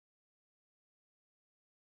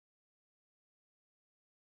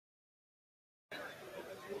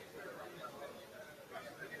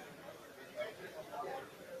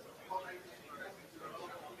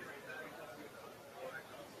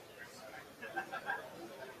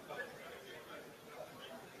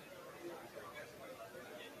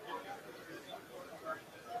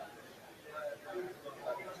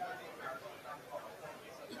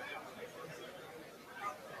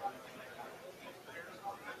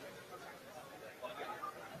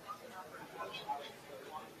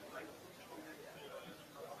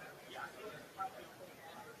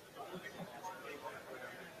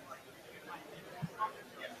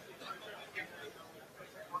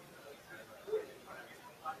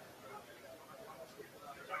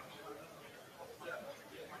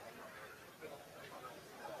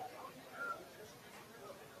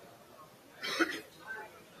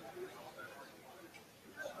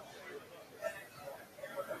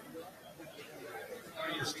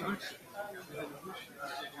Yeah?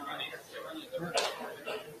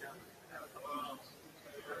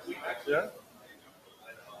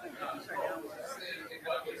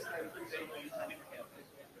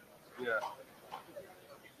 Yeah.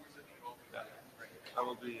 I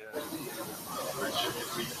will be.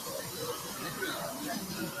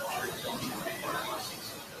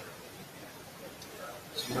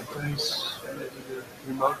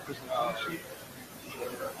 Remote presentation.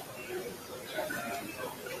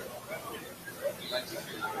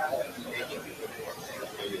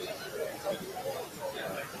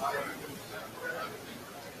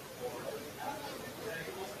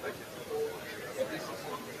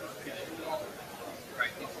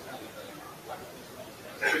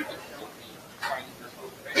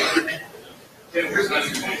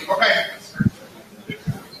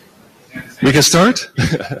 We can start.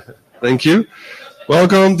 Thank you.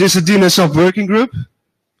 Welcome. This is the Dnsop working group.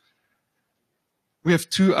 We have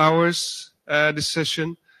 2 hours this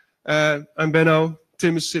session. I'm Benno.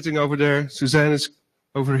 Tim is sitting over there. Suzanne is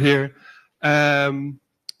over here.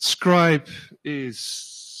 Scribe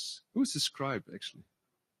is... Who's the scribe, actually?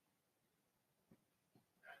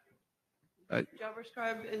 Java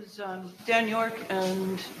Scribe is Dan York,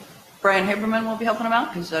 and Brian Haberman will be helping him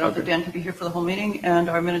out because I don't think Dan can be here for the whole meeting. And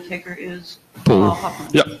our minute taker is Paul Hoffman.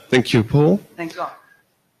 Yeah, thank you, Paul. Thanks, all.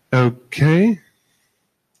 Okay.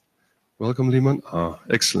 Welcome, Lehman.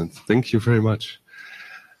 Excellent. Thank you very much.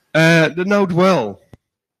 The note well.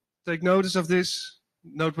 Take notice of this.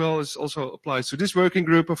 Note well is also applies to this working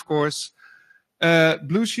group, of course.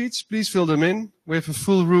 Blue sheets, please fill them in. We have a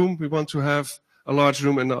full room. We want to have a large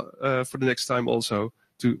room and for the next time also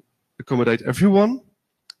to accommodate everyone.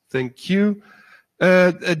 Thank you.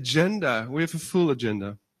 Agenda. We have a full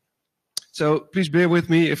agenda. So please bear with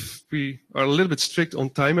me if we are a little bit strict on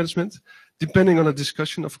time management, depending on the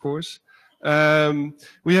discussion, of course.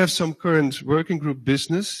 We have some current working group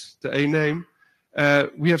business, the A name.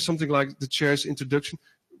 We have something like the chair's introduction.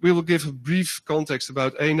 We will give a brief context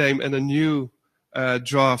about A name and a new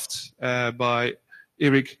draft by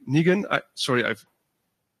Eric Negan. Sorry, I've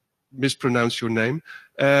mispronounced your name.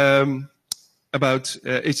 About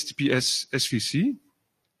HTTPS SVC.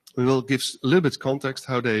 We will give a little bit context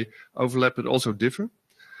how they overlap but also differ.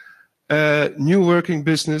 New working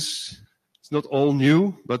business. It's not all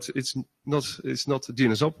new, but it's not a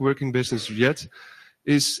Dnsop working business yet.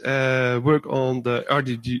 Is work on the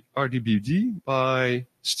RDBD by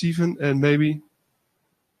Stephen and maybe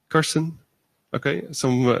Karsten. Okay,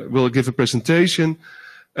 some will give a presentation.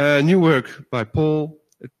 New work by Paul,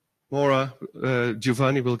 Maura,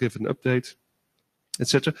 Giovanni will give an update,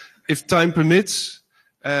 etc. If time permits,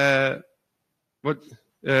 Kuchitsky,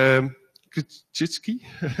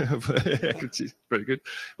 very good,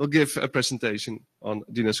 will give a presentation on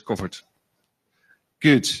DNS covered.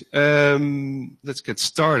 Good. Let's get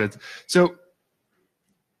started. So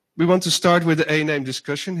we want to start with the A-name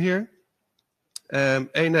discussion here.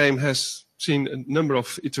 A-name has seen a number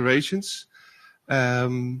of iterations.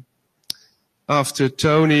 After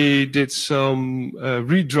Tony did some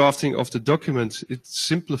redrafting of the document, it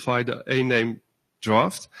simplified the A-name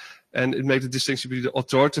draft, and it made the distinction between the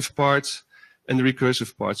authoritative part and the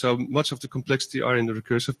recursive part. So much of the complexity are in the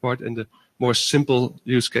recursive part, and the more simple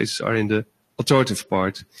use cases are in the authoritative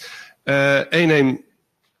part. A-name,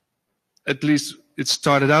 at least it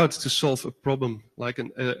started out to solve a problem like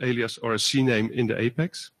an alias or a C-name in the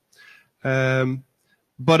Apex.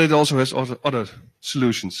 But it also has other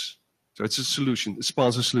solutions. So it's a solution, it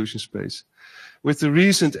spans a solution space. With the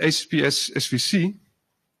recent HTTPS SVC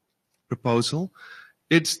proposal,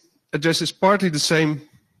 it addresses partly the same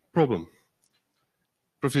problem.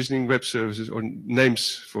 Provisioning web services or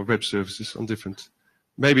names for web services on different,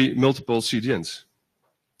 maybe multiple CDNs.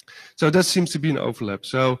 So that seems to be an overlap.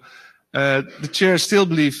 So the chair still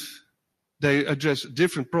believes they address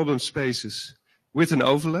different problem spaces with an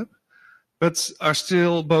overlap, but are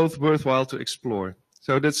still both worthwhile to explore.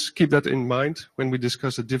 So let's keep that in mind when we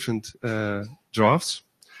discuss the different drafts.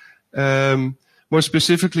 More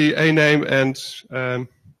specifically, A-name, and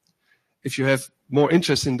if you have more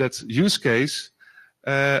interest in that use case,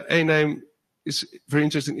 A-name is very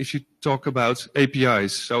interesting if you talk about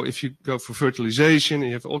APIs. So if you go for virtualization, and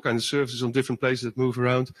you have all kinds of services on different places that move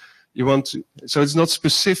around, you want to, so it's not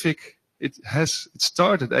specific. It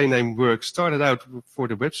started, A-name work started out for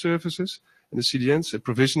the web services and the CDNs and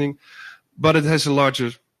provisioning, but it has a larger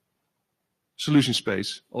solution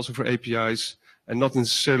space, also for APIs, and not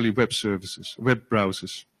necessarily web services, web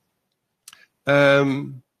browsers.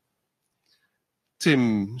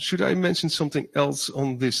 Tim, should I mention something else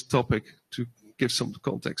on this topic to give some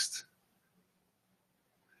context?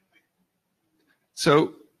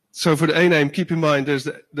 So for the A name, keep in mind there's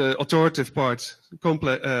the authoritative part,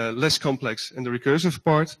 less complex, and the recursive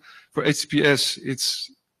part. For HTTPS,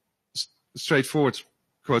 it's straightforward,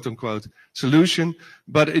 quote unquote, solution,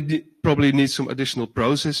 but it probably needs some additional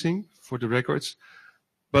processing for the records.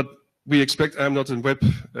 But we expect, I'm not a web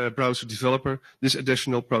browser developer, this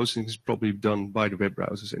additional processing is probably done by the web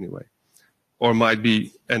browsers anyway. Or might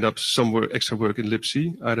end up somewhere extra work in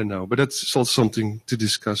libc, I don't know. But that's also something to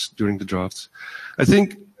discuss during the drafts. I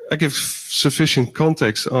think I give sufficient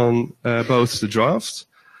context on both the draft.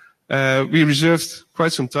 We reserved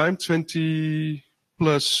quite some time, 20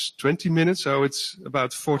 plus 20 minutes, so it's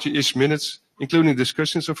about 40-ish minutes, including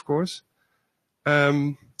discussions, of course.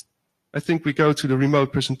 I think we go to the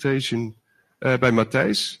remote presentation by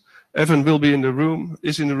Matthijs. Evan will be in the room,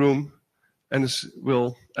 is in the room, and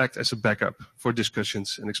will act as a backup for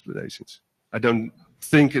discussions and explanations. I don't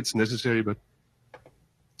think it's necessary, but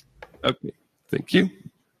okay, thank you.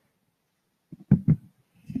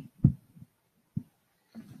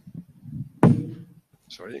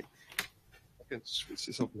 Sorry, I can switch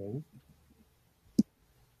this up now.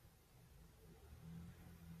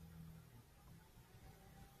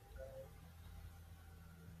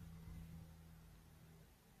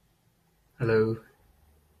 Hello.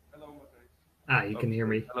 Hello, Matthijs. You can hear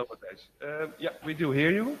me. Hello, Matthijs. Yeah, we do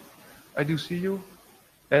hear you. I do see you.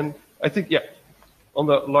 And I think, yeah, on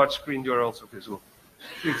the large screen you're also visible.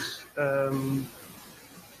 Please.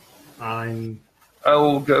 I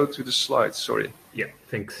will go to the slides, sorry. Yeah,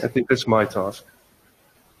 thanks. I think that's my task.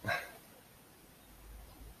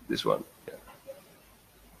 This one, yeah.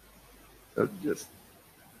 So just...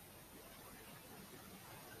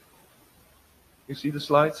 You see the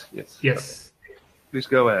slides? Yes. Yes. Okay. Please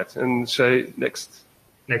go ahead and say next.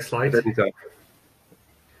 Next slide. Anytime.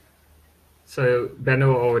 So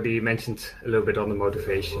Benno already mentioned a little bit on the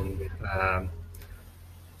motivation.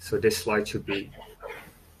 So this slide should be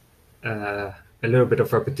a little bit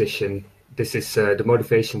of repetition. This is the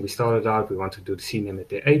motivation we started out. We want to do the CNAME at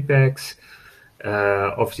the apex.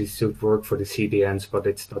 Obviously, it should work for the CDNs, but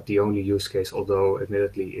it's not the only use case, although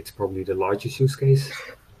admittedly, it's probably the largest use case.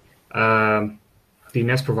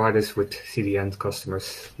 DNS providers with CDN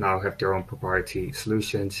customers now have their own proprietary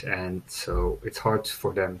solutions, and so it's hard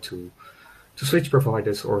for them to switch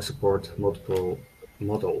providers or support multiple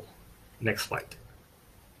model. Next slide.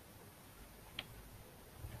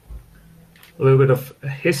 A little bit of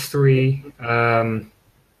history.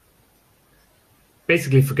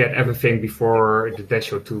 Basically, forget everything before the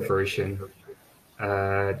Dnsop 2 version.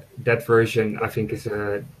 That version, I think, is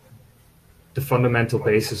the fundamental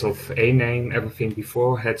basis of a name. Everything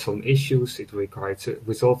before had some issues. It required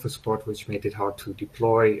resolver support, which made it hard to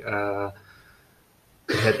deploy.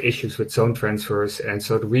 It had issues with zone transfers, and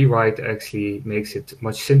so the rewrite actually makes it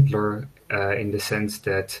much simpler in the sense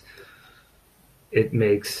that it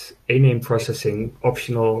makes a name processing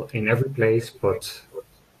optional in every place, but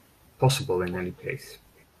possible in any place.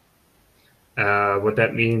 What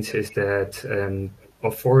that means is that an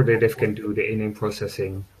authoritative can do the a name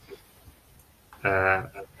processing,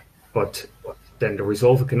 but then the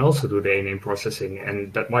resolver can also do the a name processing,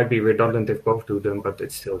 and that might be redundant if both do them, but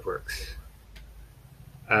it still works.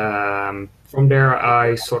 From there,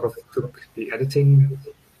 I sort of took the editing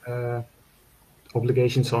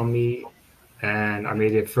obligations on me, and I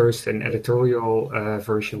made it first an editorial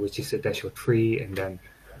version, which is the Dnsop 3, and then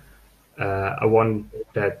a one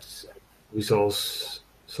that resolves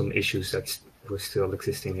some issues that were still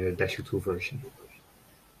existing in the Dnsop 2 version.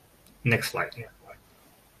 Next slide.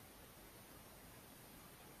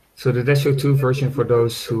 So the Dnsop 2 version, for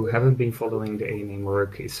those who haven't been following the A-name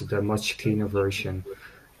work, is the much cleaner version.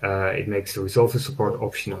 It makes the resolver support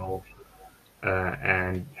optional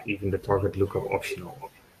and even the target lookup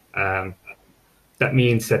optional. That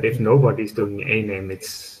means that if nobody's doing A-name,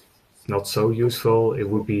 it's not so useful. It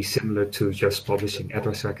would be similar to just publishing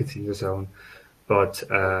address records in your zone, but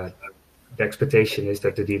the expectation is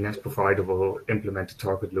that the DNS provider will implement the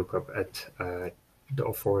target lookup at the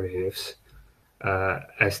authoritative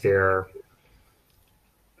as their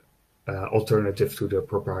alternative to the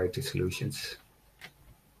proprietary solutions.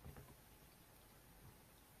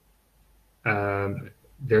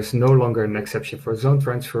 There's no longer an exception for zone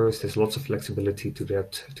transfers. There's lots of flexibility to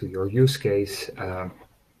that, to your use case.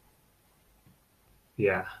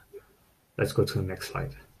 Yeah, let's go to the next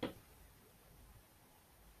slide.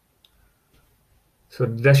 So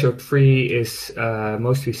the Dnsop 3 is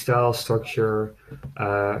mostly style, structure,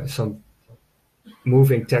 some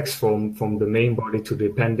moving text from the main body to the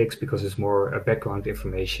appendix because it's more background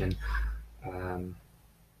information.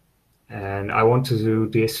 And I want to do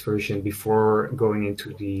this version before going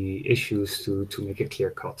into the issues to make it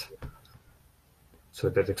clear cut. So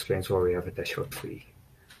that explains why we have a dashboard 3.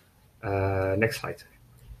 Next slide.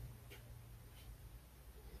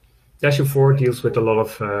 Dashboard 4 deals with a lot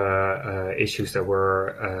of issues that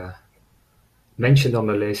were mentioned on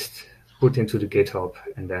the list, put into the GitHub,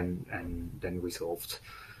 and then resolved.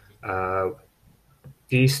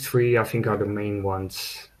 These 3, I think, are the main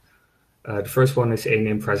ones. The first one is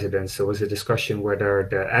A-name precedence. There was a discussion whether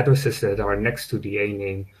the addresses that are next to the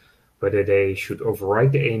A-name, whether they should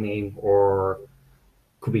override the A-name or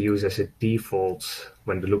could be used as a default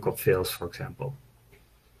when the lookup fails, for example.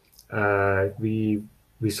 We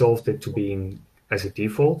resolved it to being as a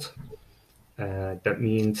default. That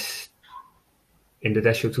means in the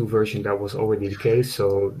Dasho 2 version that was already the case,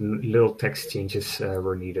 so little text changes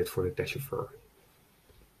were needed for the Dasho 4.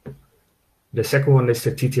 The second one is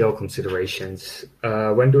the TTL considerations.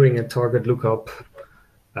 When doing a target lookup,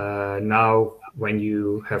 now when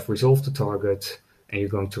you have resolved the target and you're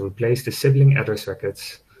going to replace the sibling address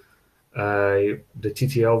records, the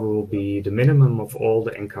TTL will be the minimum of all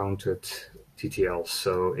the encountered TTLs.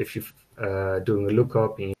 So if you're doing a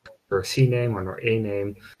lookup in your C name or your A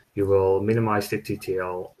name, you will minimize the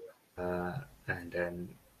TTL and then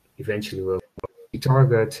eventually will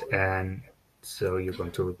target, and so you're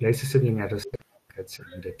going to replace the sibling address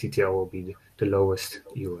and the TTL will be the lowest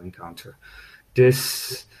you will encounter.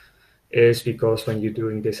 This is because when you're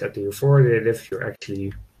doing this at the authoritative, you're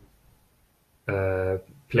actually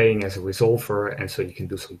playing as a resolver, and so you can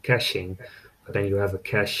do some caching, but then you have a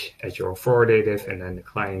cache at your authoritative, and then the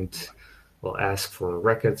client will ask for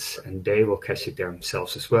records and they will cache it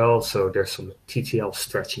themselves as well. So there's some TTL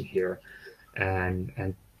stretching here,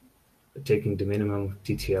 and taking the minimum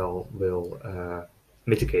TTL will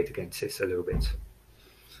mitigate against this a little bit.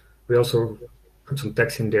 We also put some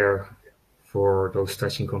text in there for those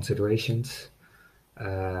stretching considerations,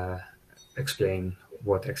 explain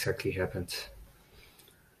what exactly happened.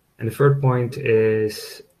 And the third point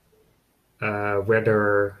is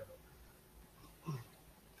whether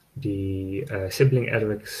the sibling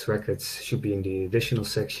address records should be in the additional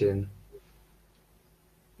section.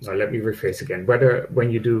 Now, let me rephrase again. Whether when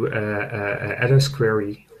you do an address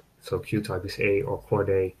query, so Q type is A or quad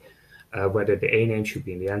A, whether the A name should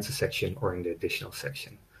be in the answer section or in the additional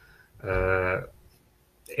section. A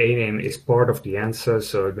name is part of the answer,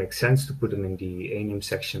 so it makes sense to put them in the A name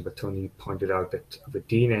section, but Tony pointed out that with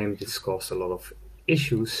D name, this caused a lot of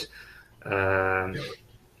issues.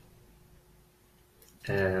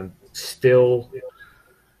 Still,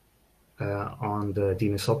 on the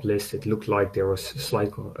Dnsop list, it looked like there was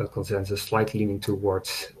slight consensus, slight leaning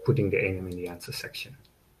towards putting the A name in the answer section.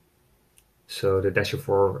 So the Dasho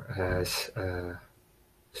 4 has a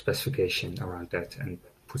specification around that and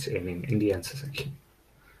puts A name in the answer section.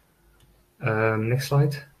 Next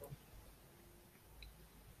slide.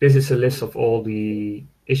 This is a list of all the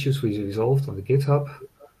issues we resolved on the GitHub.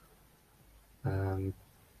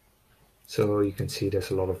 So you can see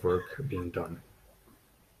there's a lot of work being done.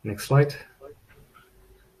 Next slide.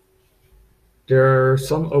 There are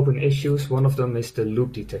some open issues. One of them is the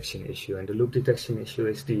loop detection issue. And the loop detection issue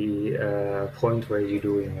is the point where you're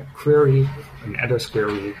doing a query, an address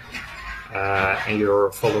query, and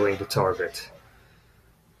you're following the target.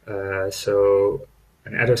 So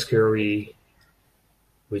an address query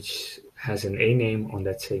which has an A name on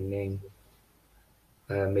that same name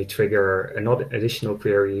may trigger another additional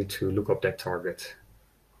query to look up that target.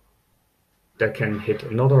 That can hit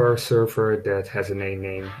another server that has an A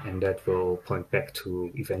name, and that will point back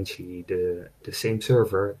to eventually the same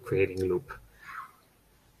server, creating a loop.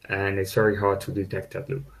 And it's very hard to detect that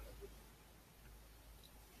loop.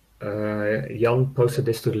 Jan posted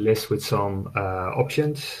this to the list with some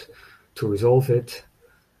options to resolve it.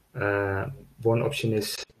 One option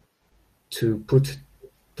is to put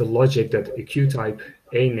the logic that a Q-type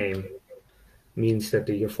A name means that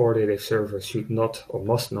the authoritative server should not or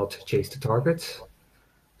must not chase the target.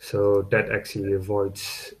 So that actually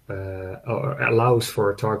avoids or allows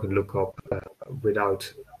for a target lookup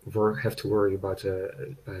without have to worry about a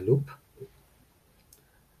loop.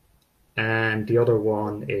 And the other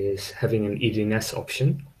one is having an EDNS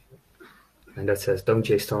option, and that says don't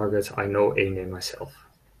chase targets, I know A name myself.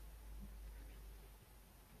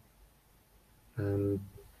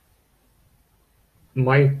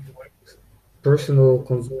 My personal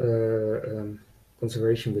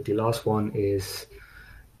consideration with the last one is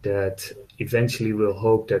that eventually we'll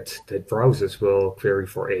hope that browsers will query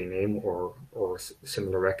for A name or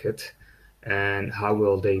similar record, and how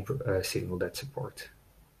will they signal that support?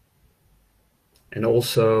 And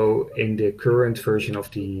also in the current version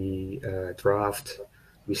of the draft,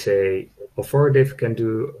 we say authoritative can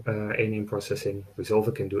do A-name processing,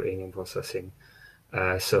 resolver can do A-name processing.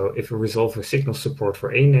 So if a resolver signals support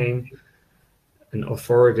for A-name, an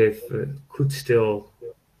authoritative could still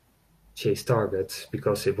chase targets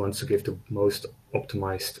because it wants to give the most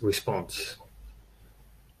optimized response.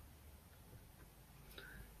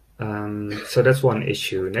 So that's one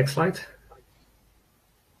issue. Next slide.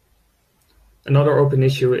 Another open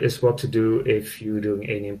issue is what to do if you're doing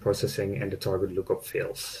A-name processing and the target lookup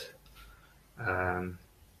fails.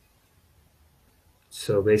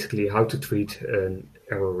 So basically how to treat an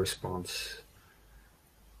error response.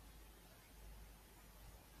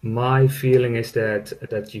 My feeling is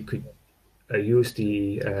that you could use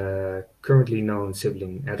the currently known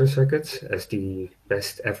sibling adder circuits as the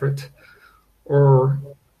best effort, or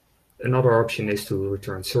another option is to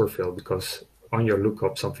return server fail, because on your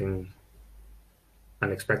lookup something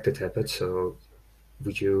unexpected happened. So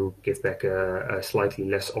would you give back a slightly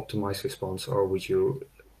less optimized response, or would you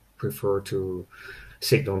prefer to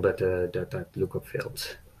signal that that lookup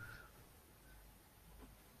failed?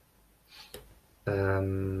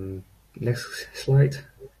 Next slide.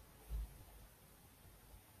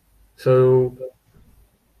 So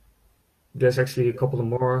there's actually a couple of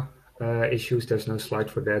more issues. There's no slide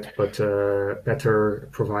for that, but Petter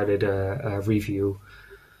provided a review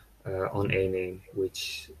on A-name,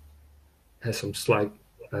 which has some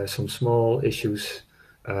small issues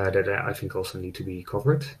that I think also need to be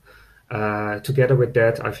covered. Together with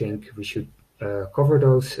that, I think we should cover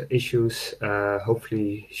those issues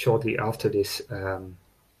hopefully shortly after this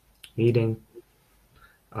meeting.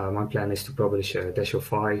 My plan is to publish a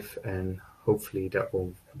 -05, and hopefully that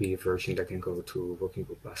will be a version that can go to working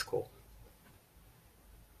group last call.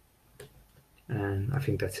 And I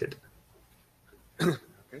think that's it.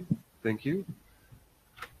 Okay, thank you.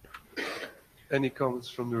 Any comments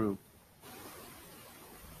from the room?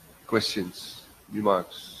 Questions,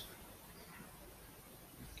 remarks?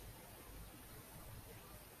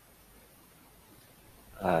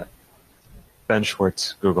 Ben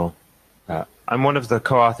Schwartz, Google. I'm one of the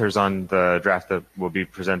co-authors on the draft that will be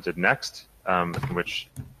presented next, which,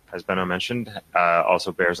 as Benno mentioned,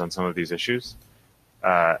 also bears on some of these issues.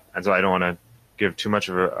 And so I don't want to give too much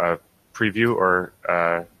of a preview or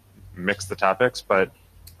mix the topics, but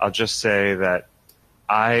I'll just say that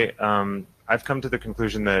I've come to the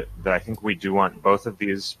conclusion that I think we do want both of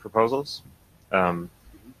these proposals.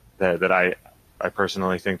 That I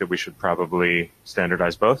personally think that we should probably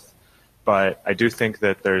standardize both. But I do think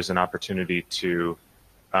that there's an opportunity to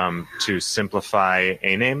simplify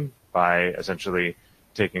A-name by essentially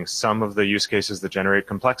taking some of the use cases that generate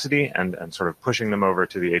complexity and sort of pushing them over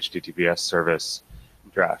to the HTTPS service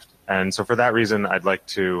draft. And so for that reason, I'd like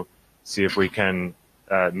to see if we can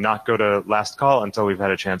not go to last call until we've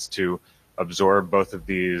had a chance to absorb both of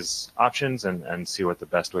these options and see what the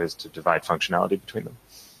best way is to divide functionality between them.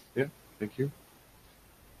 Yeah, thank you.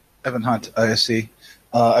 Evan Hunt, ISC.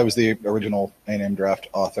 I was the original A-name draft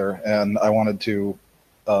author, and I wanted to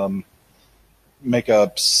make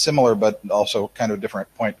a similar but also kind of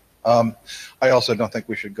different point. I also don't think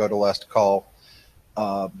we should go to last call,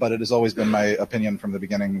 but it has always been my opinion from the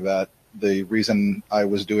beginning that the reason I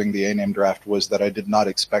was doing the A-name draft was that I did not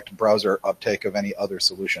expect browser uptake of any other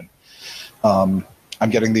solution. I'm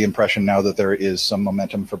getting the impression now that there is some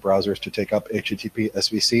momentum for browsers to take up HTTP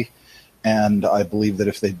SVC, and I believe that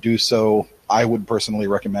if they do so, I would personally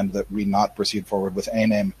recommend that we not proceed forward with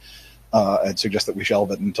A-name. I'd suggest that we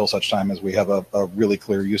shelve it until such time as we have a really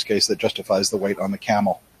clear use case that justifies the weight on the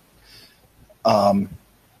camel.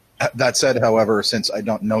 That said, however, since I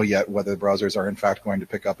don't know yet whether browsers are in fact going to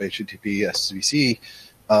pick up HTTP SVC,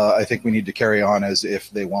 I think we need to carry on as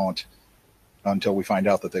if they won't until we find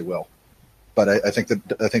out that they will. But I think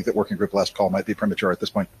that working group last call might be premature at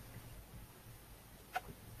this point.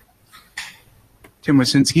 Tim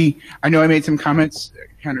Wasinski. I know I made some comments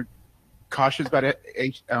kind of cautious about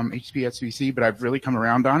HTTP SVC, but I've really come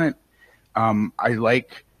around on it. I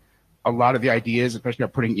like a lot of the ideas, especially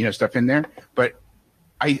about putting stuff in there, but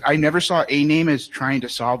I never saw A-name as trying to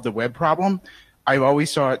solve the web problem. I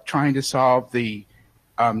always saw it trying to solve the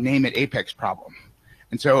name at Apex problem.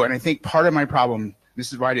 And I think part of my problem,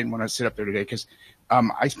 this is why I didn't want to sit up there today, because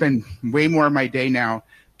I spend way more of my day now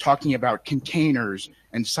talking about containers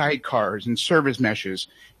and sidecars and service meshes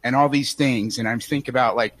and all these things. And I think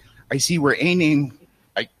about, like, I see where A-name,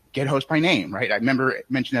 like, get host by name, right? I remember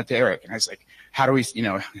mentioning that to Eric, and I was like, how do we,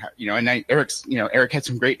 and Eric had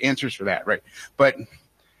some great answers for that, right? And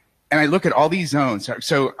I look at all these zones.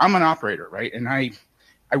 So I'm an operator, right? And I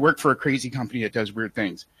work for a crazy company that does weird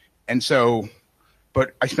things. And so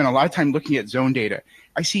but I spent a lot of time looking at zone data.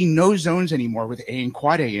 I see no zones anymore with A and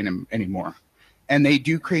quad A in them anymore. And they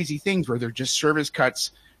do crazy things where they're just service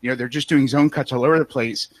cuts. They're just doing zone cuts all over the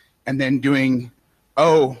place and then doing,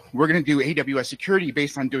 oh, we're going to do AWS security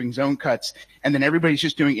based on doing zone cuts. And then everybody's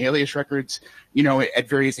just doing alias records, at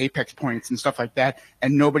various apex points and stuff like that.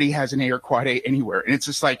 And nobody has an A or quad A anywhere. And it's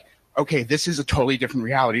just like, okay, this is a totally different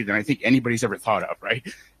reality than I think anybody's ever thought of, right?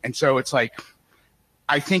 And so it's like,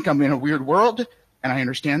 I think I'm in a weird world, and I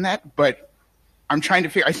understand that, but I'm trying to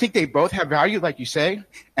figure. I think they both have value, like you say,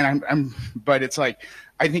 and but it's like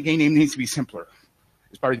I think a name needs to be simpler.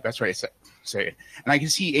 It's probably the best way to say it. And I can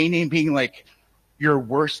see a name being like your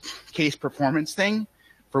worst case performance thing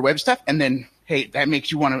for web stuff, and then hey, that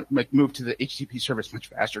makes you want to move to the HTTP service much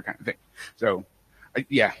faster, kind of thing. So,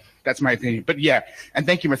 yeah, that's my opinion. But yeah, and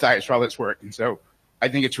thank you, Matthias, for all this work. And so I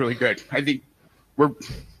think it's really good. I think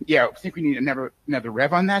I think we need another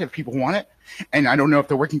rev on that if people want it. And I don't know if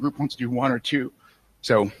the working group wants to do 1 or 2.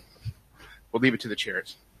 So we'll leave it to the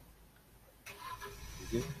chairs.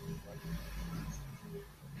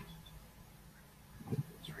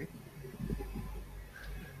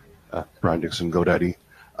 Brian Dixon, GoDaddy.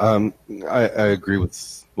 I agree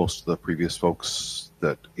with most of the previous folks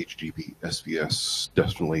that HTTP SVS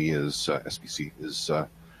definitely is SVC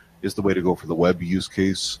is the way to go for the web use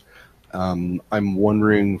case. I'm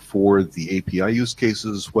wondering for the API use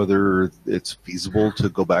cases whether it's feasible to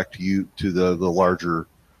go back to the larger,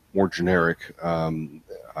 more generic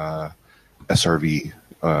SRV,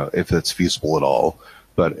 if that's feasible at all.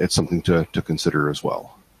 But it's something to consider as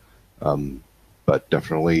well. But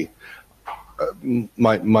definitely,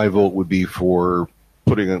 my vote would be for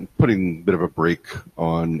putting a bit of a break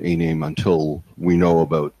on a name until we know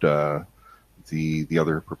about the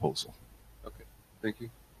other proposal. Okay, thank you.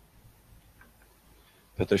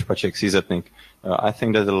 Petr Špaček, CZNIC. I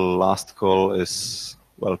think that the last call is,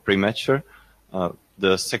 well, premature.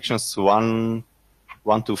 The sections 1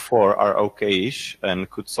 to 4 are okay-ish and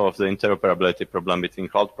could solve the interoperability problem between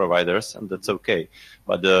cloud providers, and that's okay.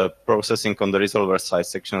 But the processing on the resolver side,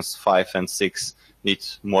 sections 5 and 6, need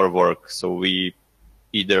more work. So we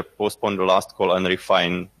either postpone the last call and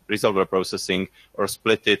refine resolver processing, or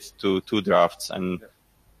split it to 2 drafts and,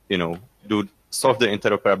 solve the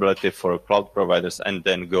interoperability for cloud providers and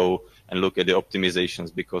then go and look at the optimizations,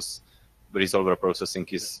 because resolver processing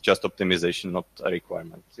is just optimization, not a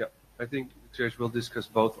requirement. Yeah, I think the chairs will discuss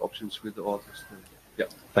both options with the authors. Yeah,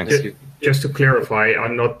 thanks. Just to clarify,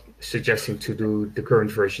 I'm not suggesting to do the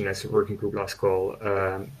current version as a working group last call.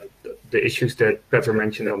 The issues that Petr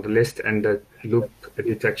mentioned on the list and the loop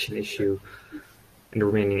detection issue and the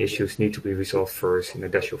remaining issues need to be resolved first in a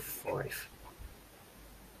dash of 5.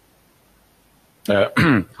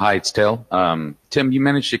 Hi, it's Tail. Tim, you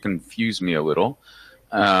managed to confuse me a little.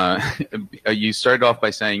 You started off by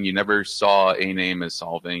saying you never saw a name as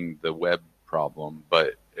solving the web problem,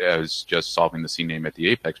 but as just solving the CNAME at the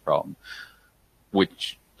Apex problem,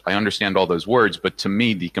 which I understand all those words, but to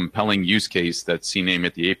me, the compelling use case that CNAME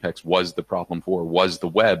at the Apex was the problem for was the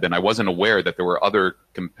web, and I wasn't aware that there were other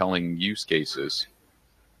compelling use cases.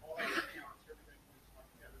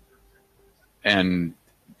 And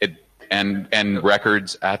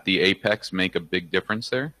records at the Apex make a big difference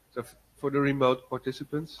there? So for the remote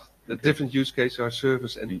participants, the different use cases are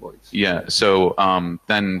service endpoints. Yeah, so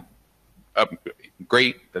then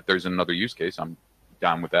great that there's another use case. I'm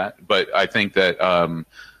down with that. But I think that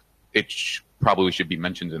it probably should be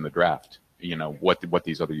mentioned in the draft, what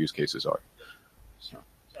these other use cases are. So.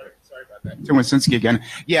 Sorry about that. Tim Wasinski again.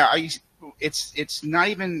 Yeah, it's not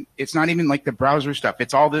even like the browser stuff.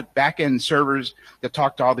 It's all the back-end servers that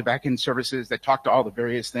talk to all the back-end services that talk to all the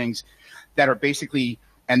various things that are basically,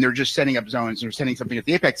 and they're just setting up zones. They're setting something at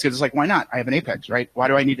the Apex because it's like, why not? I have an Apex, right? Why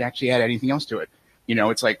do I need to actually add anything else to it?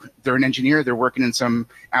 It's like they're an engineer. They're working in some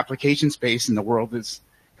application space, and the world is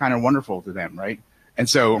kind of wonderful to them, right? And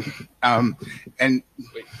so, and wait.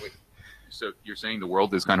 So you're saying the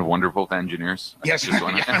world is kind of wonderful to engineers? Yes.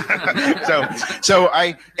 So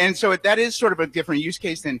that is sort of a different use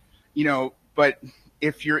case than, but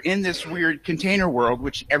if you're in this weird container world,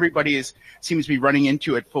 which everybody seems to be running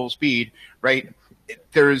into at full speed, right?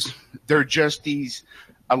 There are just these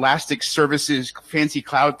elastic services, fancy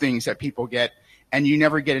cloud things that people get, and you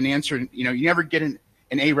never get an answer. You never get an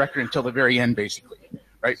A record until the very end, basically,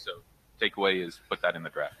 right? So takeaway is put that in the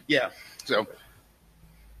draft. Yeah. So.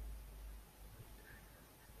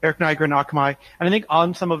 Eric Niger and Akamai. And I think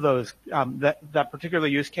on some of those, that particular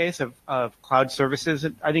use case of cloud services,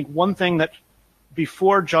 I think one thing that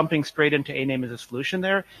before jumping straight into A-name as a solution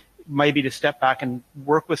there maybe to step back and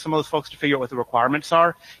work with some of those folks to figure out what the requirements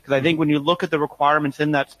are. Because I think when you look at the requirements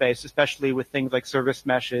in that space, especially with things like service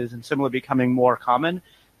meshes and similar becoming more common,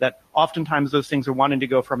 that oftentimes those things are wanting to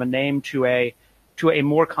go from a name to a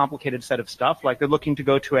more complicated set of stuff. Like they're looking to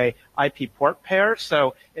go to a IP port pair.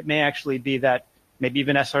 So it may actually be that maybe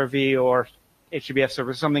even SRV or HTTPS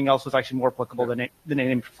server, something else is actually more applicable than a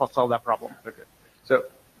name to solve that problem. Okay. So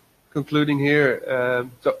concluding here,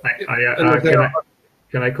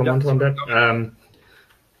 can I comment on that?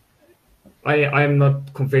 I am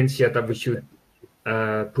not convinced yet that we should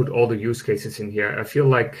put all the use cases in here. I feel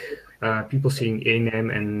like people seeing a name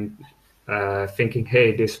and thinking,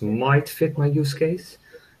 hey, this might fit my use case.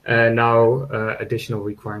 Now additional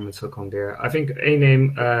requirements will come there. I think a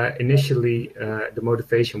name initially the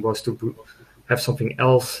motivation was to have something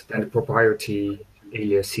else than the proprietary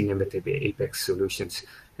alias CNAME Apex solutions.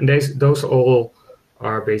 And those all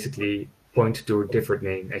are basically point to a different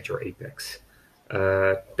name at your Apex.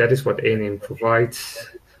 That is what a name provides.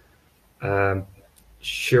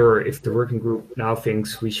 Sure, if the working group now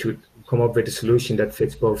thinks we should come up with a solution that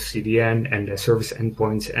fits both CDN and the service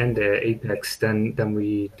endpoints and the Apex, then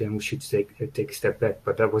we should take a step back.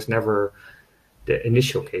 But that was never the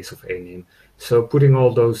initial case of a name. So putting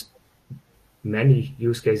all those many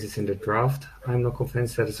use cases in the draft, I'm not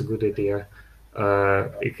convinced that it's a good idea.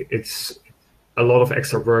 It's a lot of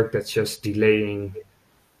extra work that's just delaying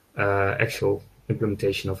actual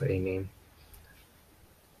implementation of a name.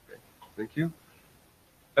 Thank you.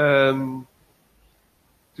 To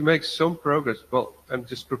make some progress, well, I'm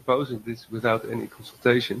just proposing this without any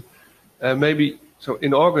consultation. Maybe, so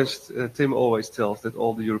in August, Tim always tells that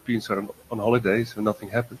all the Europeans are on holiday, so nothing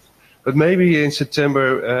happens. But maybe in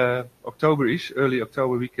September, October-ish, early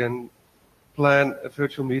October, we can plan a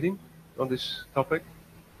virtual meeting on this topic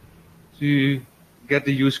to get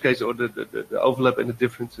the use case or the overlap and the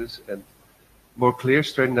differences and more clear,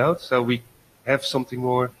 straightened out, so we have something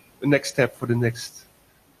more, the next step for the next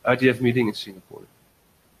IETF meeting in Singapore.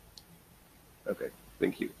 Okay,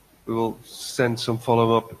 thank you. We will send some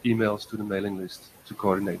follow-up emails to the mailing list to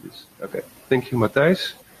coordinate this. Okay, thank you,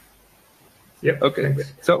 Matthijs. Yeah. Okay,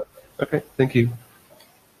 thanks. So, okay, thank you.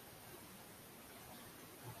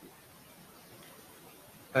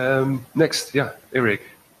 Next, yeah, Eric.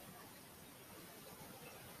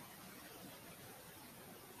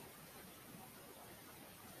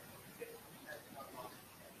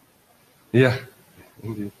 Yeah,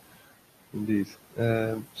 indeed. Indeed.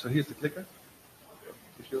 So here's the clicker.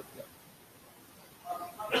 Yeah.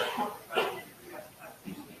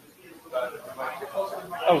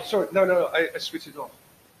 Oh, sorry. No, I switched it off.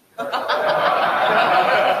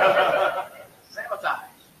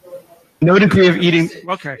 No degree of eating.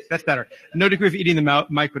 Okay, that's better. No degree of eating the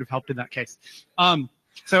mic would have helped in that case. I'm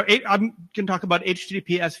going to talk about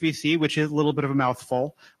HTTP SVC, which is a little bit of a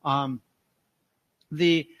mouthful.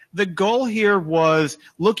 The goal here was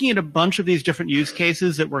looking at a bunch of these different use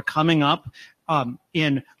cases that were coming up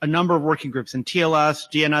in a number of working groups in TLS,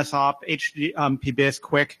 Dnsop, HTTP,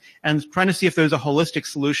 Quick, and trying to see if there's a holistic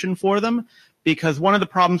solution for them. Because one of the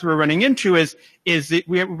problems we're running into is that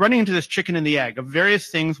we're running into this chicken and the egg of various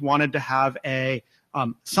things wanted to have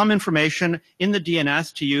some information in the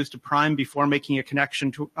DNS to use to prime before making a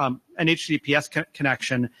connection to an HTTPS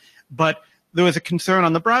connection. But there was a concern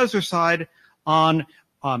on the browser side on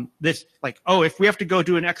this, like, oh, if we have to go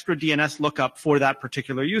do an extra DNS lookup for that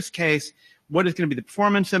particular use case, what is going to be the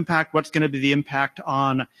performance impact? What's going to be the impact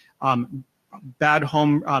on bad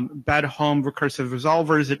home recursive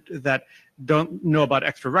resolvers that don't know about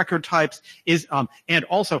extra record types? And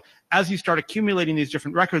also, as you start accumulating these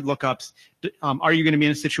different record lookups, are you going to be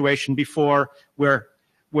in a situation before where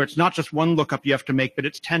it's not just one lookup you have to make, but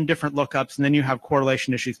it's 10 different lookups, and then you have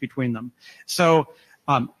correlation issues between them. So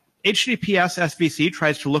HTTPS SVC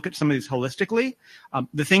tries to look at some of these holistically.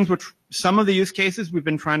 The things which some of the use cases we've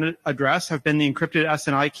been trying to address have been the encrypted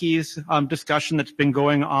SNI keys discussion that's been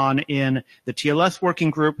going on in the TLS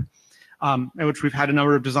working group, in which we've had a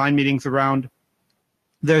number of design meetings around.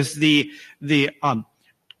 There's the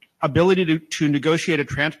ability to negotiate a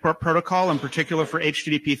transport protocol, in particular for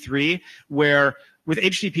HTTP3, where with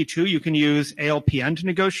HTTP2, you can use ALPN to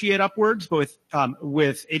negotiate upwards, but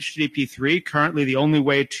with HTTP3, currently the only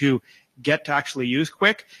way to get to actually use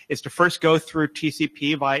Quick is to first go through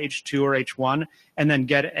TCP via H2 or H1, and then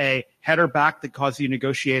get a header back that causes you to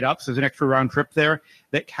negotiate up. So there's an extra round trip there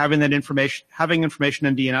that having information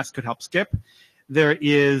in DNS could help skip. There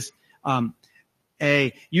is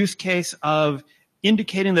a use case of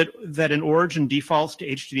indicating that an origin defaults to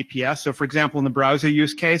HTTPS. So for example, in the browser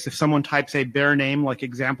use case, if someone types a bare name like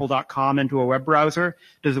example.com into a web browser,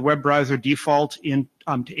 does the web browser default to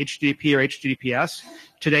HTTP or HTTPS?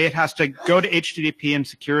 Today it has to go to HTTP and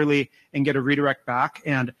securely and get a redirect back,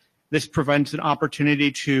 and this prevents an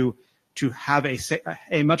opportunity to have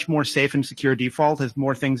a much more safe and secure default as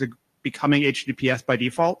more things are becoming HTTPS by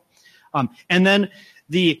default. And then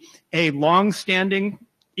a long-standing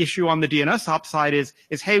issue on the Dnsop side is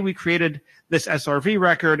hey, we created this SRV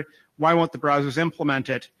record, why won't the browsers implement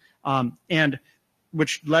it? And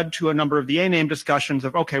which led to a number of the A-name discussions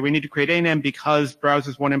of, okay, we need to create A-name because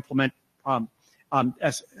browsers won't implement,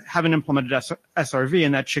 haven't implemented SRV,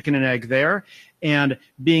 and that chicken and egg there, and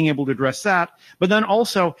being able to address that. But then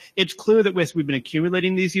also, it's clear that as we've been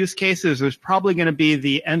accumulating these use cases, there's probably going to be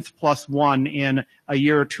the nth plus one in a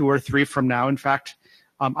year or 2 or 3 from now. In fact,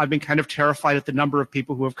 I've been kind of terrified at the number of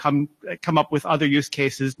people who have come up with other use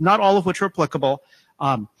cases, not all of which are applicable,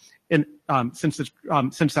 since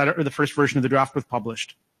the first version of the draft was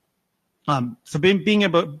published. So being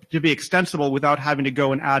able to be extensible without having to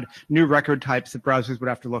go and add new record types that browsers would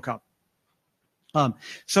have to look up.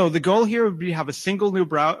 So the goal here would be to have a single new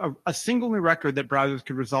record that browsers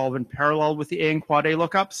could resolve in parallel with the A and quad A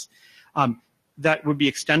lookups. That would be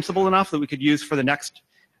extensible enough that we could use for the next.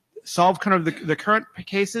 Solve kind of the current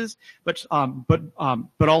cases, but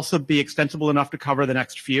also be extensible enough to cover the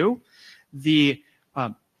next few.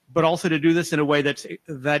 But also to do this in a way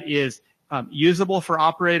that is usable for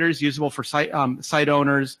operators, usable for site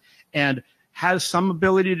owners, and has some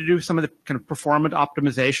ability to do some of the kind of performance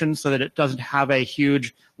optimization so that it doesn't have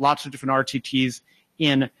lots of different RTTs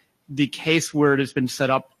in the case where it has been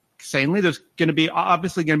set up sanely. There's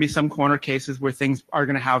obviously going to be some corner cases where things are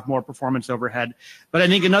going to have more performance overhead. But I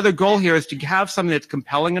think another goal here is to have something that's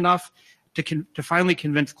compelling enough to finally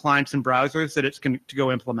convince clients and browsers that it's going to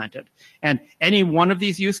go implement it. And any one of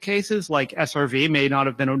these use cases, like SRV, may not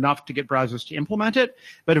have been enough to get browsers to implement it.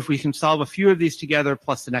 But if we can solve a few of these together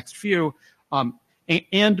plus the next few,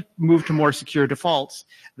 and move to more secure defaults,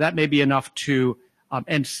 that may be enough to,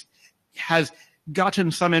 and has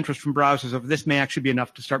gotten some interest from browsers of this may actually be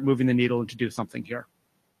enough to start moving the needle and to do something here.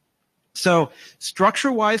 So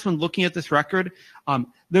structure-wise, when looking at this record,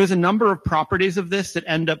 there's a number of properties of this that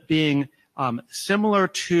end up being similar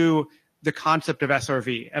to the concept of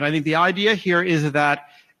SRV. And I think the idea here is that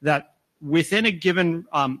within a given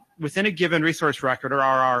resource record, or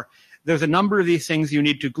RR, there's a number of these things you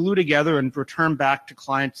need to glue together and return back to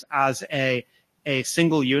clients as a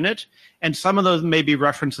single unit, and some of those may be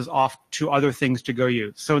references off to other things to go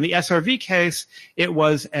use. So in the SRV case, it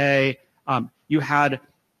was you had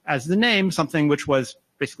as the name something which was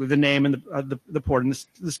basically the name and the port in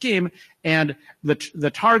the scheme, and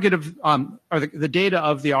the target of or the data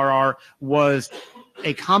of the RR was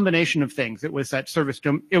a combination of things. It was that service.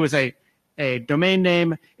 It was a domain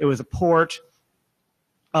name. It was a port.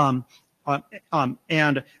 And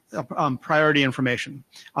priority information.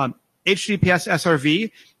 HTTPS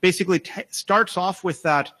SRV basically starts off with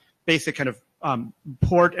that basic kind of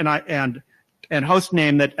port and host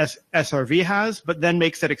name that SRV has, but then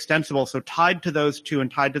makes it extensible. So tied to those two and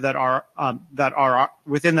tied to that RR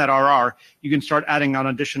within that RR, you can start adding on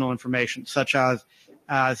additional information, such as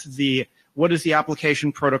what is the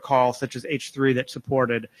application protocol, such as H3 that's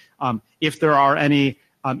supported. If there are any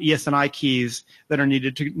ESNI keys that are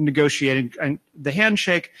needed to negotiate and the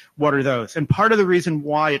handshake, what are those? And part of the reason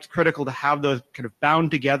why it's critical to have those kind of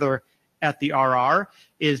bound together at the RR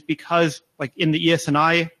is because, like in the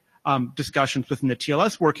ESNI discussions within the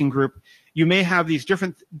TLS working group, you may have these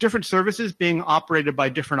different services being operated by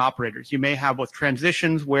different operators. You may have with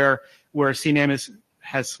transitions where CNAME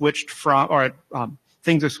has switched from, or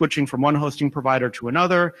things are switching from one hosting provider to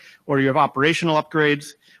another, or you have operational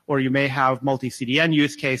upgrades, or you may have multi-CDN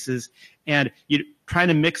use cases, and you're trying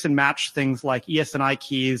to mix and match things like ESNI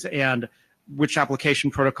keys and which application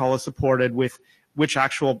protocol is supported with which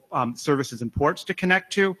actual services and ports to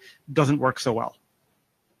connect to doesn't work so well.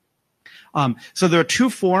 So there are two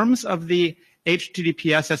forms of the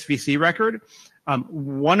HTTPS SVC record.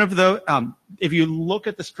 One of the, if you look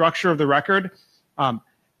at the structure of the record, for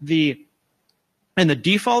the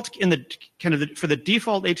default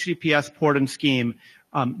HTTPS port and scheme,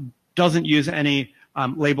 doesn't use any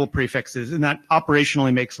label prefixes, and that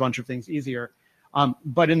operationally makes a bunch of things easier.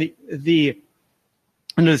 But in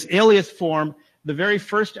this alias form, the very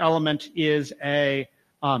first element is a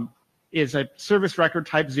service record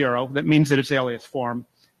type 0. That means that it's alias form.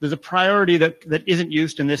 There's a priority that isn't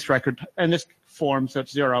used in this record, in this form, so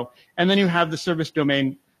it's 0. And then you have the service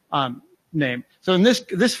domain name. So in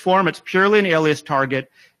this form, it's purely an alias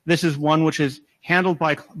target. This is one which is handled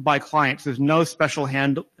by clients. There's no special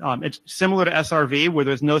it's similar to SRV, where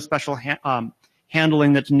there's no special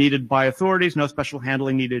handling that's needed by authorities, no special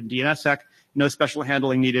handling needed in DNSSEC, no special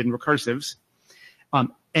handling needed in recursives.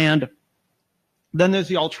 And then there's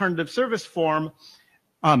the alternative service form,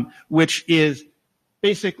 which is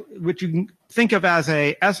which you can think of as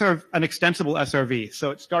an extensible SRV. So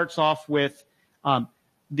it starts off with that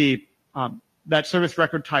service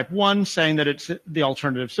record type 1 saying that it's the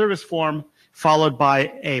alternative service form, followed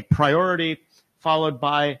by a priority, followed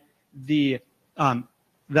by the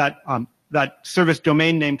that service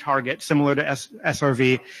domain name target, similar to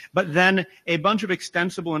SRV, but then a bunch of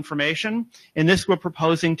extensible information. In this, we're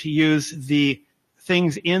proposing to use the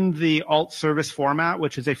things in the alt service format,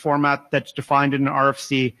 which is a format that's defined in an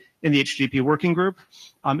RFC in the HTTP working group,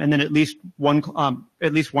 and then at least one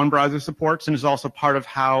browser supports, and is also part of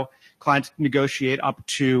how clients negotiate up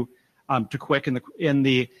to QUIC in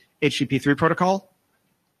the HTTP3 protocol.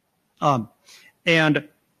 And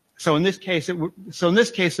so in this case,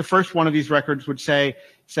 the first one of these records would say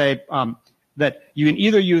that you can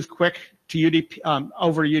either use QUIC to UDP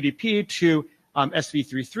over UDP to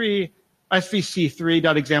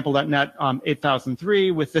svc3.example.net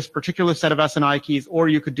 8003 with this particular set of SNI keys, or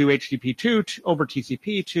you could do HTTP2 over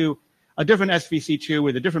TCP to a different SVC2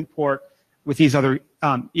 with a different port with these other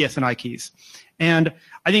ESNI keys. And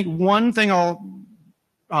I think one thing I'll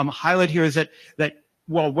highlight here is that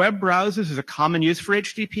while web browsers is a common use for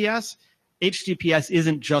HTTPS, HTTPS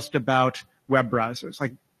isn't just about web browsers.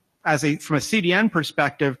 Like from a CDN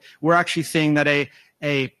perspective, we're actually seeing that a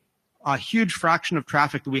huge fraction of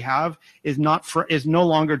traffic that we have is no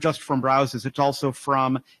longer just from browsers. It's also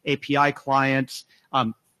from API clients,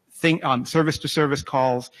 service-to-service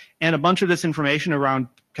calls, and a bunch of this information around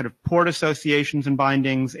kind of port associations and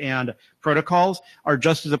bindings and protocols are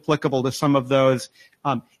just as applicable to some of those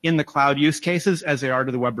in the cloud use cases as they are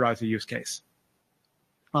to the web browser use case.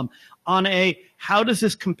 How do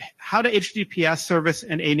HTTPS service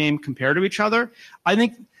and A-name compare to each other? I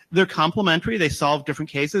think they're complementary. They solve different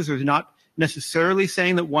cases. There's not necessarily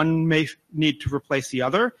saying that one may need to replace the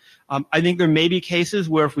other. I think there may be cases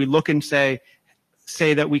where if we look and say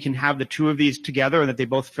that we can have the two of these together and that they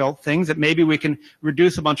both fill things, that maybe we can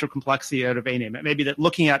reduce a bunch of complexity out of A-name. It may be that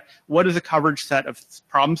looking at what is a coverage set of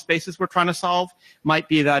problem spaces we're trying to solve might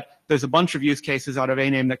be that there's a bunch of use cases out of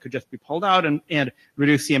A-name that could just be pulled out and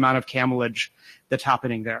reduce the amount of camelage that's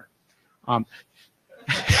happening there.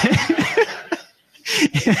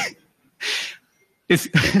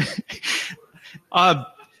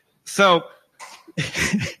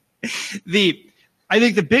 I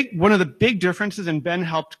think one of the big differences, and Ben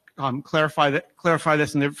helped clarify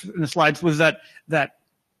this in the slides, was that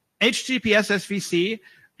HTTPS SVC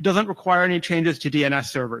doesn't require any changes to DNS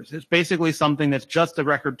servers. It's basically something that's just a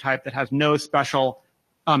record type that has no special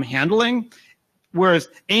handling. Whereas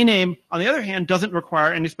A-name, on the other hand, doesn't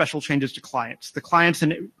require any special changes to clients. The clients,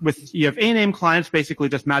 you have A-name clients, basically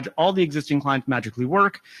just all the existing clients magically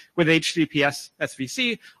work. With HTTPS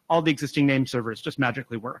SVC, all the existing name servers just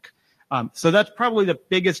magically work. So that's probably the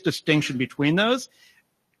biggest distinction between those.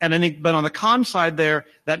 And I think, but on the con side there,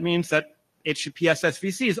 that means that HTTPS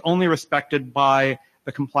SVC is only respected by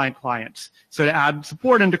the compliant clients. So to add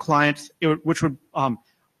support into clients, which would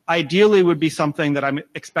ideally would be something that I'm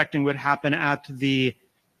expecting would happen at the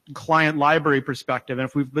client library perspective. And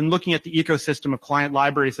if we've been looking at the ecosystem of client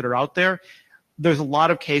libraries that are out there, there's a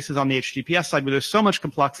lot of cases on the HTTPS side where there's so much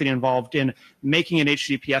complexity involved in making an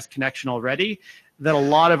HTTPS connection already that a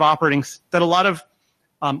lot of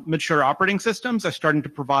mature operating systems are starting to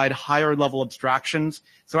provide higher level abstractions.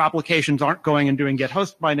 So applications aren't going and doing get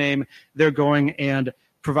host by name. They're going and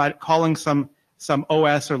calling some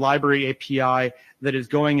OS or library API that is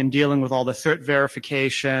going and dealing with all the cert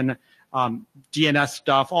verification, DNS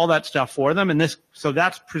stuff, all that stuff for them. And so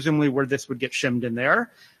that's presumably where this would get shimmed in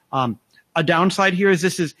there. A downside here is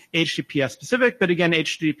this is HTTPS specific, but again,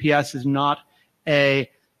 HTTPS is not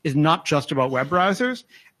just about web browsers.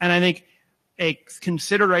 And I think a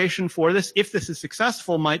consideration for this, if this is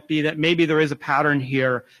successful, might be that maybe there is a pattern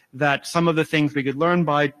here that some of the things we could learn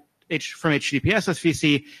from HTTPS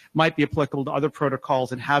SVC might be applicable to other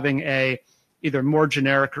protocols, and having either more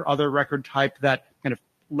generic or other record type that kind of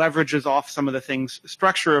leverages off some of the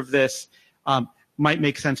structure of this might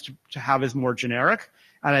make sense to have as more generic.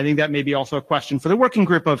 And I think that may be also a question for the working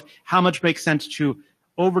group of how much makes sense to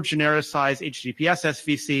over-genericize HTTPS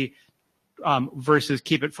SVC versus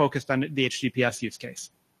keep it focused on the HTTPS use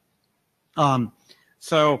case.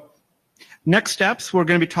 So next steps, we're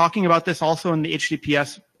going to be talking about this also in the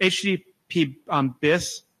HTTP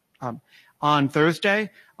BIS on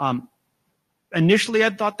Thursday. initially I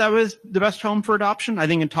thought that was the best home for adoption. I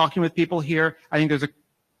think in talking with people here, I think there's a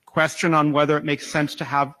question on whether it makes sense to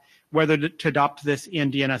have, whether to adopt this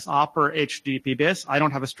in Dnsop or HTTP-BIS. I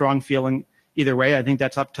don't have a strong feeling either way. I think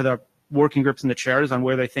that's up to the working groups and the chairs on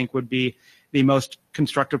where they think would be the most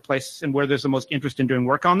constructive place and where there's the most interest in doing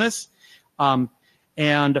work on this. But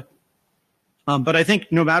I think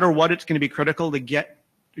no matter what, it's going to be critical to get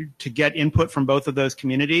input from both of those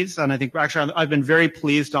communities. And I think actually I've been very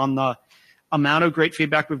pleased on the amount of great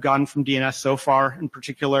feedback we've gotten from DNS so far, in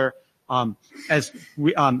particular, as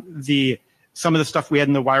we, some of the stuff we had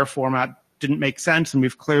in the wire format didn't make sense, and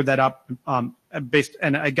we've cleared that up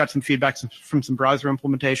and I got some feedback from some browser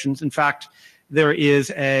implementations. In fact, there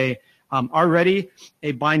is already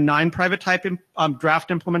a bind 9 private type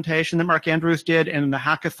draft implementation that Mark Andrews did, and in the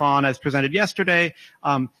hackathon as presented yesterday,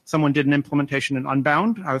 someone did an implementation in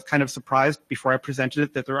Unbound. I was kind of surprised before I presented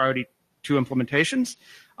it that there are already 2 implementations,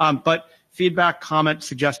 but feedback, comments,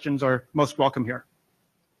 suggestions are most welcome here.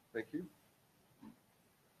 Thank you.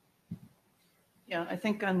 Yeah, I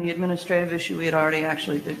think on the administrative issue, we had already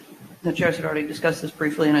the chairs had already discussed this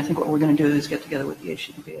briefly, and I think what we're going to do is get together with the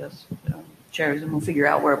HTTPS chairs and we'll figure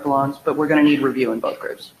out where it belongs, but we're going to need review in both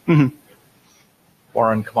groups. Mm-hmm.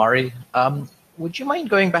 Warren Kamari, would you mind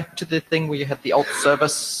going back to the thing where you had the alt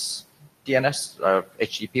service DNS,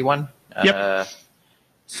 HTTP one? Yep.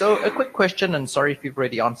 So a quick question, and sorry if you've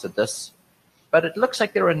already answered this, but it looks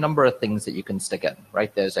like there are a number of things that you can stick in,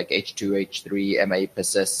 right? There's like H2, H3, MA,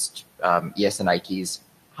 persist, ESNI keys.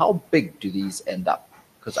 How big do these end up?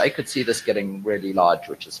 Because I could see this getting really large,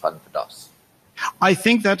 which is fun for DOS. I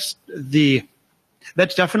think that's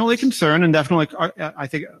definitely a concern, and definitely I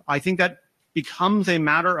think that becomes a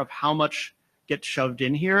matter of how much gets shoved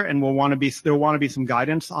in here, and there will want to be some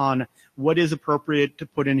guidance on what is appropriate to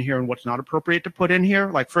put in here and what's not appropriate to put in here.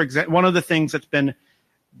 Like, for example, one of the things that's been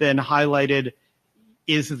highlighted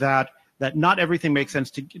is that not everything makes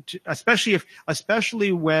sense to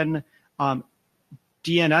especially when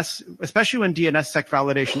DNSSEC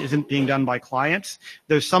validation isn't being done by clients.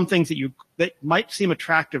 There's some things that might seem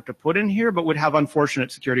attractive to put in here, but would have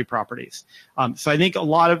unfortunate security properties. So I think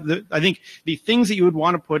the things that you would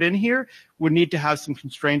want to put in here would need to have some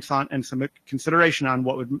constraints on and some consideration on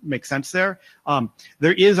what would make sense there.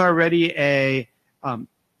 There is already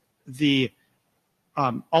the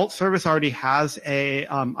alt service already has a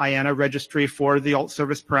IANA registry for the alt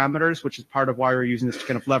service parameters, which is part of why we're using this to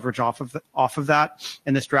kind of leverage off of that.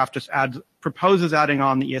 And this draft just proposes adding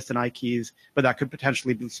on the ESNI keys, but that could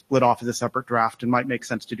potentially be split off as a separate draft and might make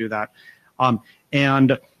sense to do that. I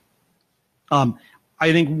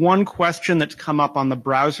think one question that's come up on the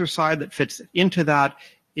browser side that fits into that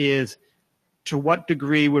is, to what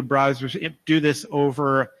degree would browsers do this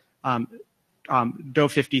over DNS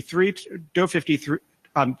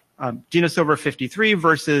over 53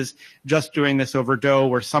 versus just doing this over DO,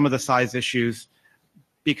 where some of the size issues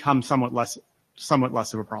become somewhat less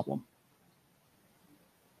of a problem.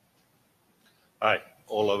 Hi,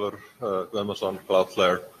 Oliver Amazon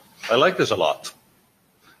Cloudflare. I like this a lot.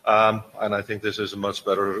 And I think this is a much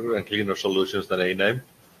better and cleaner solution than ANAME.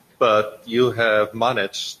 But you have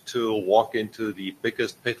managed to walk into the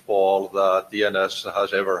biggest pitfall that DNS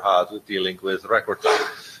has ever had with dealing with record type.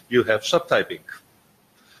 You have subtyping.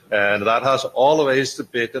 And that has always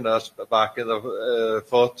bitten us back in the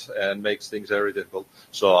foot and makes things very difficult.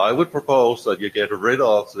 So I would propose that you get rid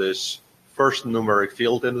of this first numeric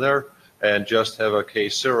field in there and just have a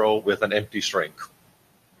case 0 with an empty string.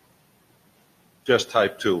 Just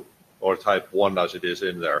type 2 or type 1 as it is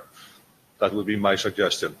in there. That would be my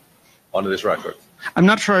suggestion on this record. I'm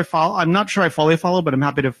not sure I fully follow, but I'm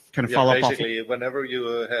happy to kind of follow up. Basically, whenever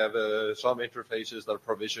you have some interfaces that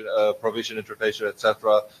provision interfaces,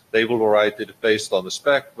 etc., they will write it based on the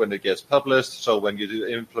spec when it gets published. So when you do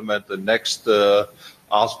implement the next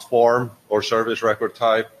asked form or service record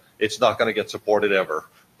type, it's not going to get supported ever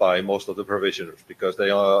by most of the provisioners because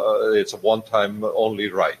it's a one-time only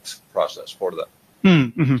write process for them.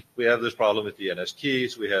 Mm-hmm. We have this problem with DNS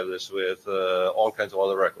keys. We have this with all kinds of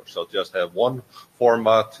other records. So just have one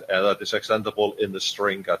format and that is extendable in the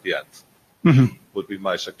string at the end. Mm-hmm. Would be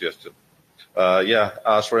my suggestion.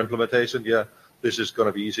 As for implementation, this is going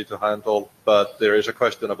to be easy to handle, but there is a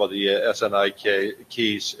question about the SNI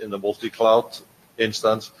keys in the multi-cloud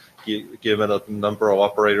instance. Given that the number of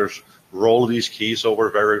operators roll these keys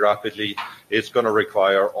over very rapidly, it's going to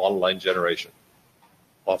require online generation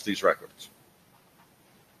of these records.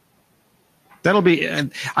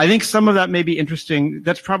 I think some of that may be interesting.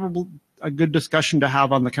 That's probably a good discussion to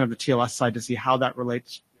have on the kind of the TLS side to see how that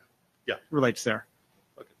relates there.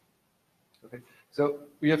 Okay. So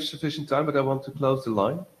we have sufficient time, but I want to close the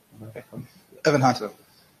line. Evan Hunt.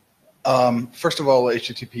 First of all,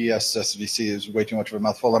 HTTPS SVC is way too much of a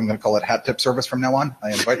mouthful. I'm going to call it hat tip service from now on.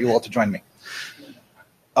 I invite you all to join me.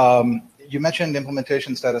 You mentioned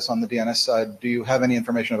implementation status on the DNS side. Do you have any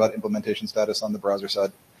information about implementation status on the browser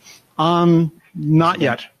side? Not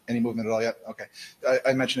yet. Any movement at all yet? Okay.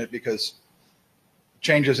 I mention it because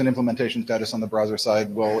changes in implementation status on the browser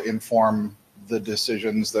side will inform the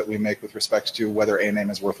decisions that we make with respect to whether a name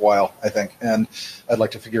is worthwhile, I think. And I'd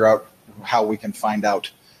like to figure out how we can find out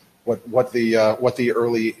what the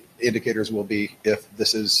early indicators will be if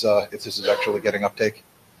this is actually getting uptake.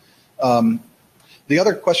 The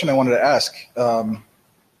other question I wanted to ask,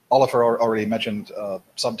 Oliver already mentioned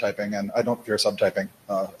subtyping, and I don't fear subtyping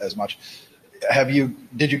as much.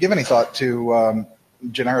 Did you give any thought to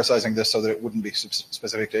genericizing this so that it wouldn't be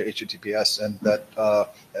specific to HTTPS, and that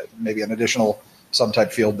maybe an additional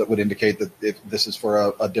subtype field that would indicate that if this is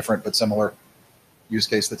for a different but similar use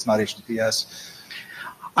case that's not HTTPS?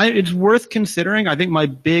 It's worth considering. I think my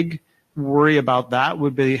big worry about that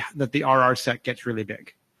would be that the RR set gets really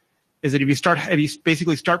big. Is that if you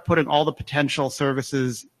basically start putting all the potential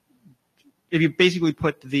services, if you basically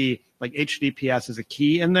put the like HTTPS as a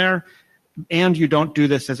key in there, and you don't do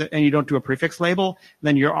this and you don't do a prefix label,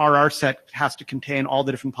 then your RR set has to contain all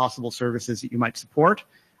the different possible services that you might support.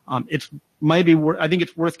 I think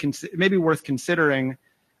it's worth considering,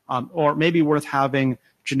 or maybe worth having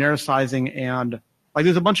genericizing and. Like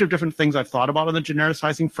there's a bunch of different things I've thought about on the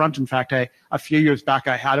genericizing front. In fact, a few years back,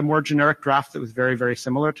 I had a more generic draft that was very, very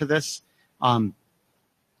similar to this. But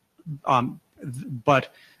I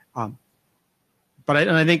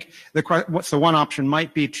think the one option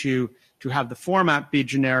might be to have the format be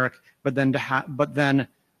generic, but then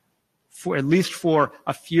for at least for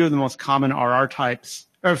a few of the most common RR types,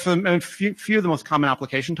 or for a few of the most common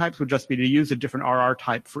application types, would just be to use a different RR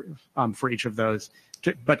type for each of those.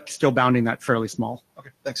 But still bounding that fairly small. Okay,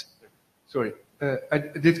 thanks. Sorry, I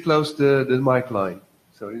did close the mic line.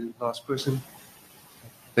 Sorry, last person.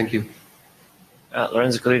 Thank you.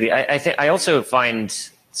 Lorenzo Colidi. I also find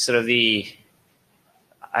sort of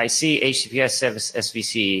I see HTTPS service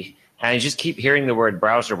SVC, and I just keep hearing the word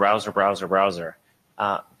browser. Why?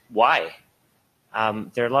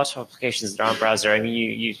 There are lots of applications that aren't browser. I mean,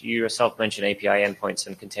 you yourself mentioned API endpoints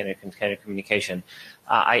and container communication.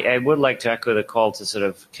 I would like to echo the call to sort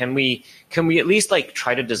of, can we at least like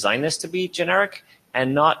try to design this to be generic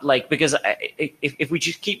and not like, because if we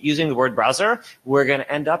just keep using the word browser, we're going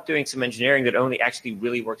to end up doing some engineering that only actually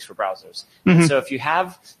really works for browsers. Mm-hmm. And so if you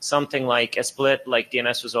have something like a split like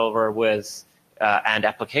DNS resolver with and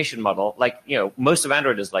application model, like, most of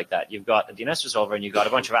Android is like that. You've got a DNS resolver and you've got a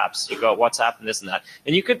bunch of apps. You've got WhatsApp and this and that.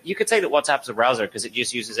 And you could say that WhatsApp's a browser because it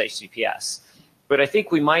just uses HTTPS. But I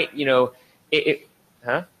think we might,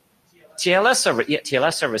 TLS server. Yeah,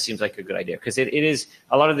 TLS server seems like a good idea because it is,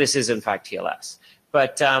 a lot of this is in fact TLS.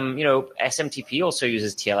 But, SMTP also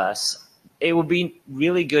uses TLS. It would be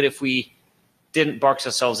really good if we didn't box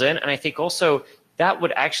ourselves in. And I think also that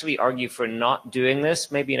would actually argue for not doing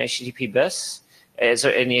this maybe in HTTP BIS, so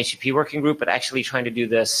in the HTTP working group, but actually trying to do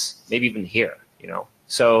this maybe even here,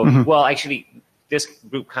 So, well, actually, this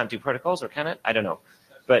group can't do protocols, or can it? I don't know.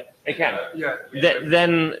 But it can. Yeah.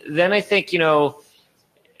 Then I think,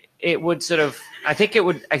 it would sort of, I think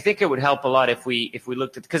it would help a lot if we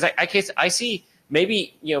looked at, because I see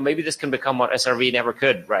maybe this can become what SRV never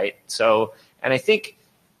could, right? So, and I think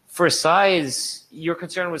for size, you're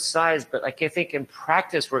concerned with size, but I think in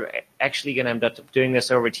practice we're actually going to end up doing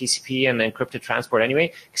this over TCP and encrypted transport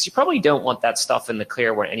anyway, because you probably don't want that stuff in the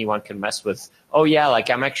clear where anyone can mess with. Oh yeah, like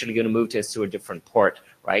I'm actually going to move this to a different port,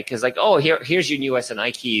 right? Because like, oh here's your new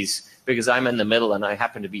SNI keys because I'm in the middle and I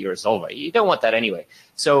happen to be your resolver. You don't want that anyway.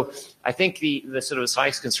 So I think the sort of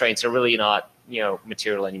size constraints are really not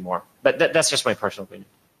material anymore. But that's just my personal opinion.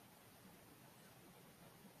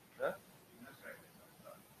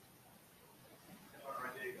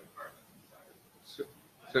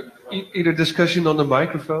 So either discussion on the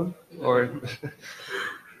microphone or.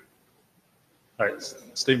 All right,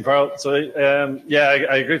 Stephen Farrell. So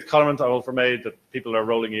I agree with the comment Oliver made that people are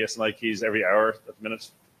rolling ESNI keys every hour at the minute.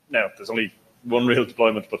 Now, there's only one real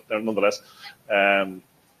deployment, but nonetheless. I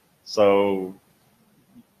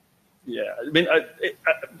mean,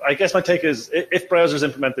 I guess my take is if browsers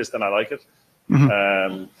implement this, then I like it.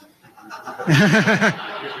 Mm-hmm.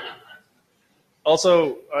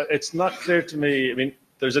 Also, it's not clear to me. I mean,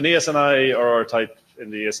 there's an ESNI RR type in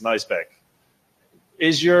the ESNI spec.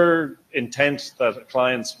 Is your intent that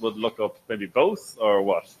clients would look up maybe both, or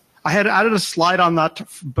what? I had added a slide on that,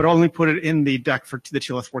 but only put it in the deck for the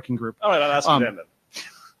TLS working group. All right, I'll ask you then.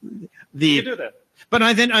 You do that. But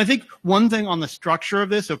I think one thing on the structure of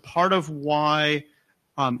this, a part of why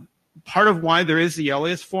there is the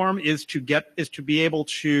alias form is to be able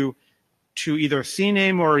to either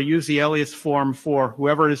CNAME or use the alias form for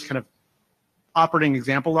whoever is kind of operating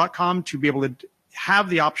example.com to be able to have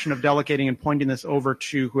the option of delegating and pointing this over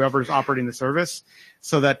to whoever is operating the service,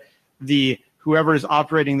 so that whoever is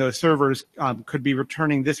operating those servers could be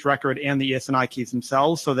returning this record and the ESNI keys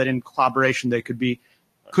themselves, so that in collaboration they could be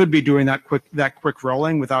doing that quick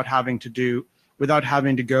rolling without having to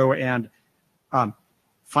go and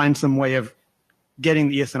find some way of getting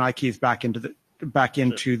the ESNI keys back into the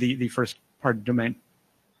first party domain.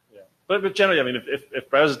 Yeah, but generally, I mean, if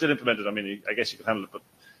browsers did implement it, I mean, I guess you could handle it. But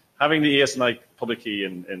having the ESNI public key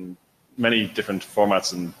in many different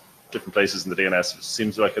formats and different places in the DNS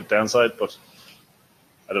seems like a downside, but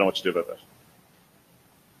I don't know what to do about that.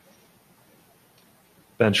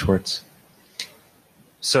 Ben Schwartz.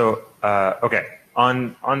 So, okay,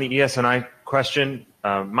 on the ESNI question,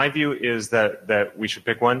 my view is that we should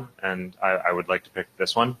pick one, and I would like to pick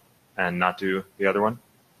this one and not do the other one,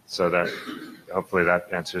 so that hopefully that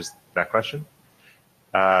answers that question.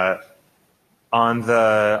 On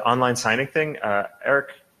the online signing thing,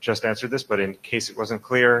 Eric just answered this, but in case it wasn't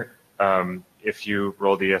clear, if you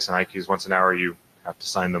roll the ESNI keys once an hour, you have to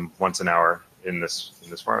sign them once an hour in this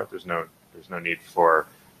format. There's no need for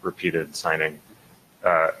repeated signing.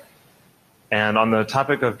 And on the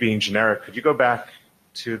topic of being generic, could you go back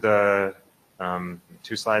to the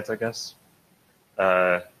 2 slides, I guess?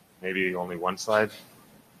 Maybe only 1 slide.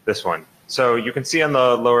 This one. So you can see on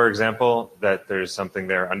the lower example that there's something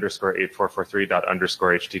there,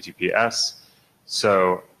 _8443._HTTPS.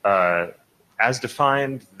 So as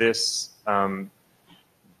defined, this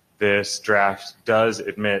draft does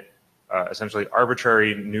admit essentially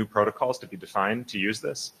arbitrary new protocols to be defined to use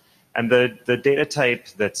this. And the data type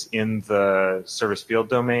that's in the service field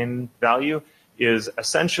domain value is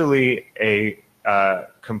essentially a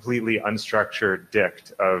completely unstructured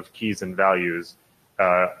dict of keys and values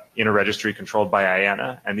in a registry controlled by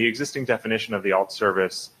IANA. And the existing definition of the alt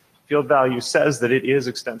service field value says that it is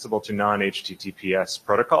extensible to non-HTTPS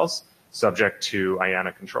protocols subject to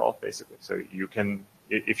IANA control, basically. So you can,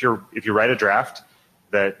 if you write a draft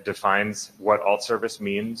that defines what alt service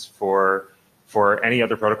means for any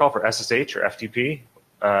other protocol, for SSH or FTP,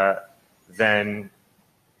 then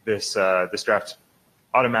this draft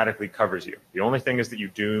automatically covers you. The only thing is that you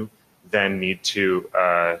do then need to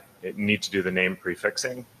do the name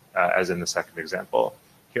prefixing, as in the second example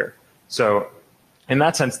here. So in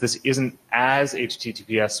that sense, this isn't as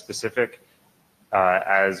HTTPS specific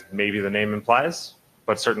as maybe the name implies,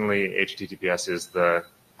 but certainly HTTPS is the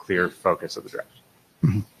clear focus of the draft.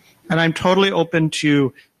 Mm-hmm. And I'm totally open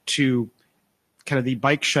to kind of the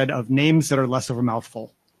bike shed of names that are less of a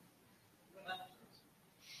mouthful.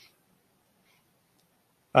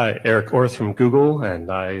 Hi, Eric Orth from Google, and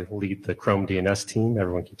I lead the Chrome DNS team.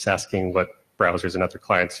 Everyone keeps asking what browsers and other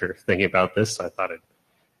clients are thinking about this, so I thought I'd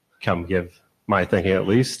come give my thinking at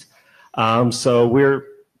least. So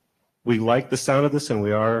we like the sound of this, and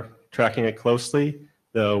we are tracking it closely.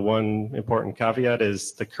 The one important caveat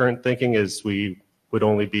is the current thinking is we would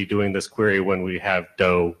only be doing this query when we have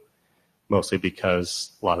DOE, mostly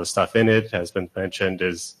because a lot of the stuff in it, has been mentioned,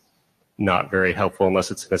 is not very helpful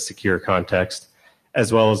unless it's in a secure context.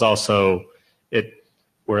 As well as also,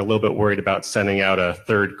 we're a little bit worried about sending out a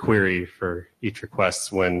third query for each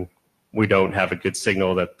request when we don't have a good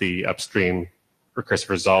signal that the upstream recursive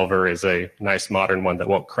resolver is a nice modern one that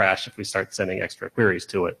won't crash if we start sending extra queries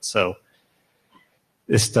to it. So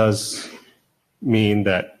this does mean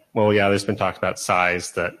that, well, yeah, there's been talk about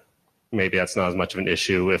size, that maybe that's not as much of an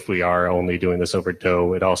issue if we are only doing this over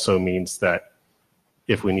DOE. It also means that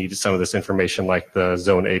if we need some of this information, like the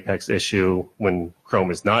zone apex issue, when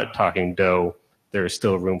Chrome is not talking DOE, there is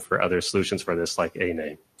still room for other solutions for this, like a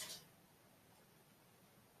name.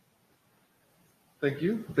 Thank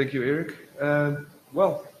you, Eric.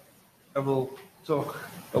 Well, I will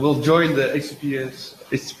join the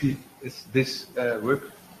HTTPS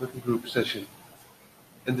working group session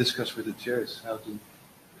and discuss with the chairs how to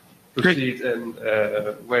proceed. Great. And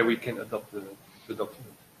where we can adopt the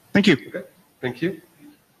document. Thank you. Okay. Thank you.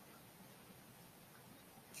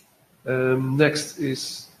 Next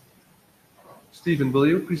is Stephen. Will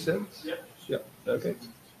you present? Yeah. Yeah. Okay.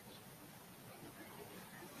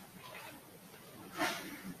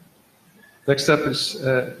 Next up is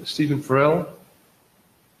Stephen Farrell.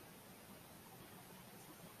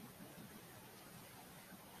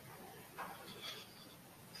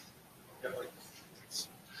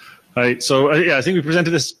 Hi. So yeah, I think we presented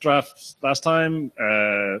this draft last time.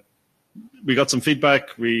 we got some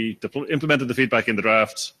feedback. We implemented the feedback in the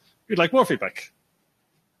draft. We'd like more feedback.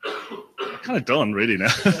 Kind of done, really, now.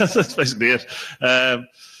 That's basically it.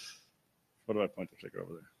 What do I point the clicker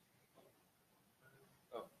over there?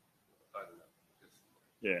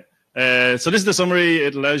 Yeah. So this is the summary.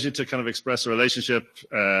 It allows you to kind of express a relationship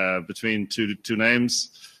between two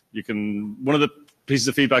names. One of the pieces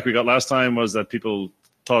of feedback we got last time was that people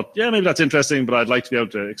thought, yeah, maybe that's interesting, but I'd like to be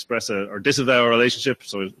able to express or disavow a relationship,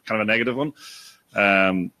 so it's kind of a negative one.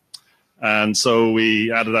 And so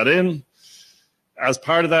we added that in. As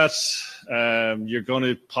part of that, you're going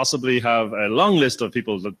to possibly have a long list of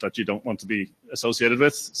people that you don't want to be associated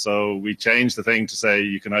with. So we changed the thing to say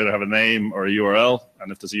you can either have a name or a URL,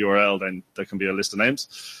 and if there's a URL, then there can be a list of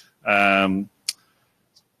names.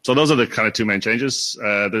 So those are the kind of two main changes.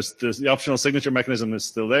 There's the optional signature mechanism is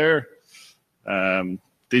still there.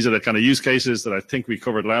 These are the kind of use cases that I think we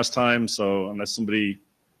covered last time. So unless somebody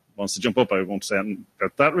wants to jump up, I won't say anything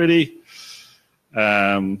about that really.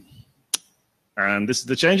 And this is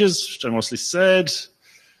the changes, which I mostly said.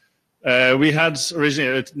 We had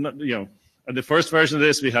originally, in the first version of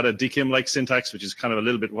this, we had a DKIM-like syntax, which is kind of a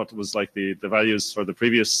little bit what was like the values for the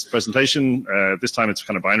previous presentation. This time it's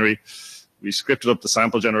kind of binary. We scripted up the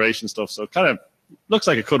sample generation stuff, so it kind of looks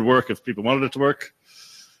like it could work if people wanted it to work.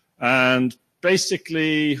 And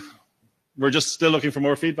basically, we're just still looking for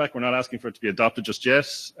more feedback. We're not asking for it to be adopted just yet.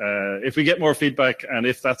 If we get more feedback, and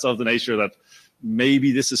if that's of the nature that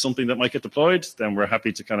maybe this is something that might get deployed, then we're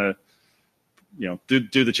happy to kind of,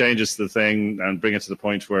 do the changes to the thing and bring it to the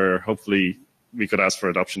point where hopefully we could ask for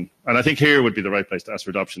adoption. And I think here would be the right place to ask for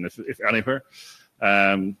adoption, if anywhere.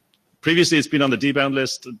 Previously, it's been on the debound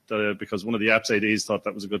list because one of the apps ADs thought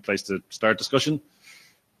that was a good place to start discussion.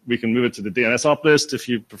 We can move it to the Dnsop list if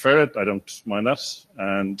you prefer it. I don't mind that.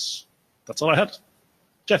 And that's all I had.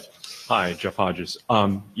 Jeff. Hi, Jeff Hodges.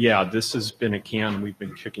 Yeah, this has been a can we've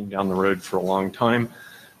been kicking down the road for a long time.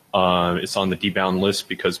 It's on the debound list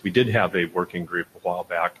because we did have a working group a while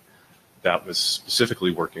back that was specifically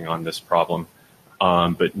working on this problem,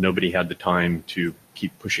 but nobody had the time to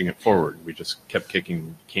keep pushing it forward. We just kept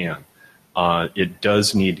kicking the can. It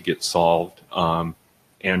does need to get solved.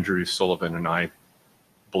 Andrew Sullivan and I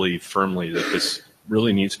believe firmly that this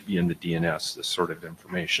really needs to be in the DNS, this sort of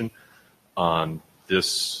information.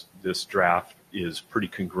 This draft is pretty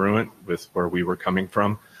congruent with where we were coming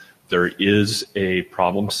from. There is a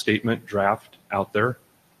problem statement draft out there.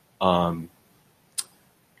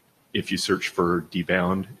 If you search for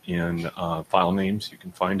debound in file names, you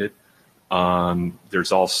can find it.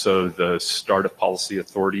 There's also the Startup Policy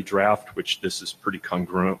Authority draft, which this is pretty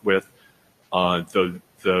congruent with.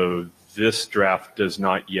 Though this draft does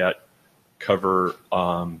not yet cover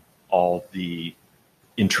all the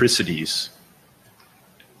intricacies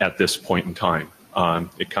at this point in time.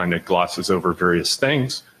 It kind of glosses over various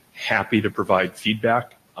things. Happy to provide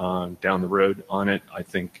feedback down the road on it. I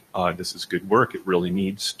think this is good work. It really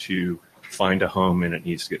needs to find a home and it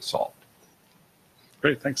needs to get solved.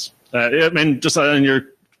 Great, thanks. I mean, just on your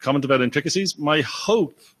comment about intricacies, my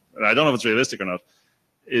hope, and I don't know if it's realistic or not,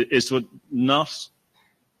 is to not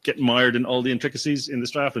get mired in all the intricacies in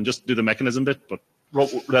this draft and just do the mechanism bit. But well,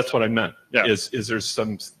 that's what I meant. Yeah. Is there's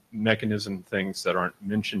some mechanism things that aren't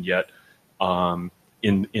mentioned yet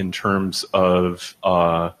in terms of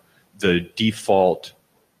the default.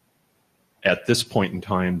 At this point in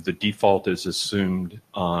time, the default is assumed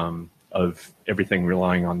of everything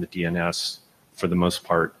relying on the DNS for the most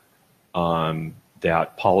part.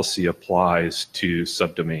 That policy applies to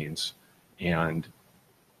subdomains, and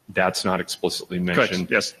that's not explicitly mentioned.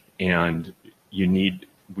 Correct. Yes. And you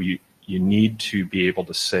need to be able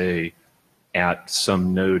to say at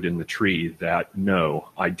some node in the tree that no,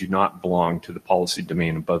 I do not belong to the policy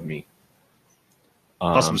domain above me.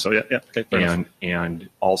 Awesome. So yeah. Okay. And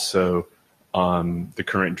also, the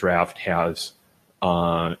current draft has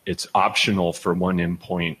it's optional for one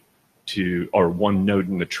endpoint or one node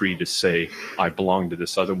in the tree to say I belong to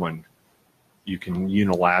this other one. You can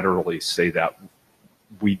unilaterally say that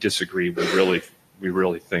we disagree. We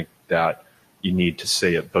really think that you need to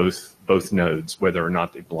say at both nodes whether or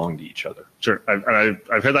not they belong to each other. Sure.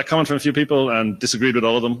 I've heard that comment from a few people and disagreed with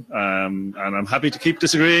all of them. And I'm happy to keep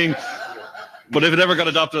disagreeing. But if it ever got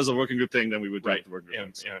adopted as a working group thing, then we would do the working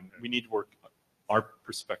group. And we need to work. Our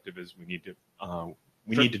perspective is we need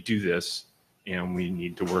to do this, and we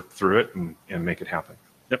need to work through it and make it happen.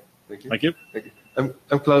 Yep. Thank you. Thank you. Thank you.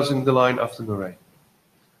 I'm closing the line after Murray.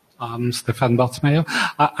 Stefan Bartsmeyer.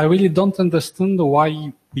 I really don't understand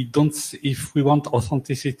why if we want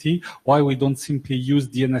authenticity, why we don't simply use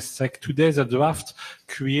DNSSEC. Today, the draft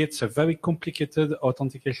creates a very complicated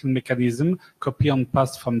authentication mechanism, copy and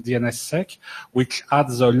paste from DNSSEC, which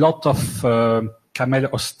adds a lot of camel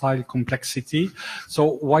hostile complexity.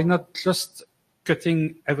 So why not just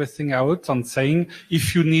cutting everything out and saying,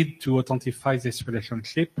 if you need to authentify this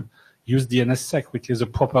relationship, use DNSSEC, which is a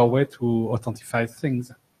proper way to authentify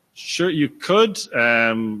things. Sure, you could.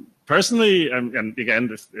 Personally, and again,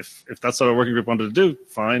 if that's what a working group wanted to do,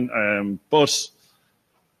 fine. But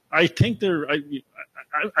I think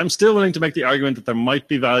I'm still willing to make the argument that there might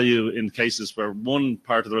be value in cases where one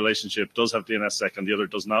part of the relationship does have DNSSEC and the other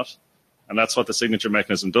does not. And that's what the signature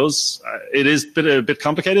mechanism does. It is a bit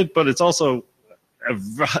complicated, but it's also a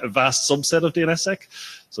vast subset of DNSSEC.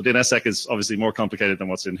 So DNSSEC is obviously more complicated than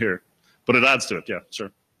what's in here. But it adds to it, yeah,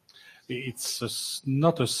 sure. It's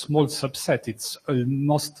not a small subset. It's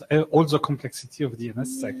almost all the complexity of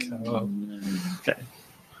DNSSEC. Okay.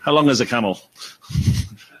 How long is a camel?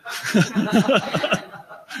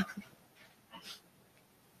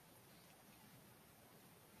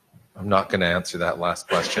 I'm not going to answer that last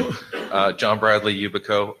question. John Bradley,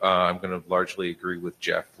 Yubico, I'm going to largely agree with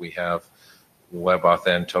Jeff. We have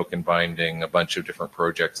WebAuthn, token binding, a bunch of different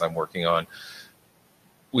projects I'm working on.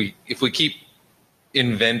 If we keep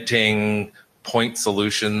inventing point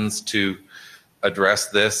solutions to address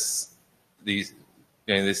this, the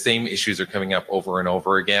same issues are coming up over and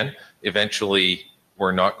over again. Eventually,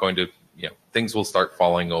 we're not going to, things will start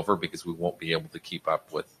falling over because we won't be able to keep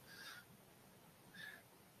up with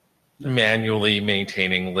manually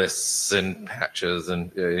maintaining lists and patches, and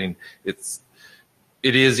it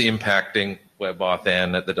is impacting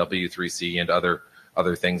WebAuthn at the W3C and other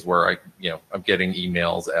things where I'm getting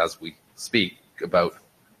emails as we speak about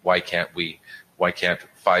why can't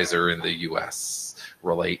Pfizer in the US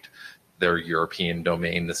relate their European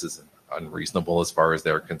domain? This is unreasonable as far as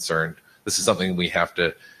they're concerned. This is something we have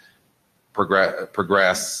to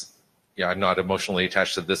progress. Yeah, I'm not emotionally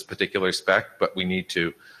attached to this particular spec, but we need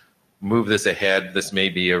to move this ahead. This may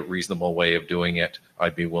be a reasonable way of doing it.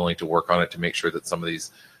 I'd be willing to work on it to make sure that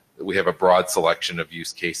we have a broad selection of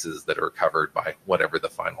use cases that are covered by whatever the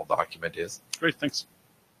final document is. Great, thanks.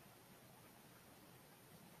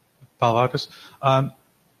 Paul Wouters.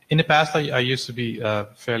 In the past, I used to be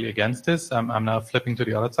fairly against this. I'm now flipping to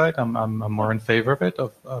the other side. I'm more in favor of it,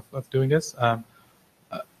 of doing this.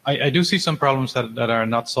 I do see some problems that are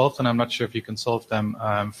not solved, and I'm not sure if you can solve them.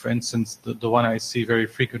 For instance, the one I see very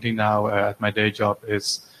frequently now at my day job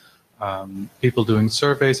is people doing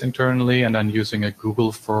surveys internally and then using a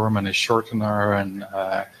Google form and a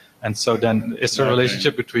shortener, and so then it's a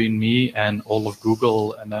relationship between me and all of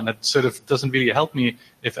Google, and then it sort of doesn't really help me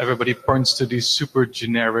if everybody points to these super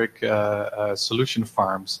generic solution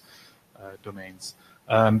farms domains.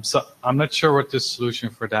 So I'm not sure what the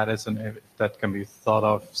solution for that is, and if that can be thought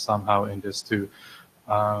of somehow in this to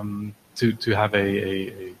have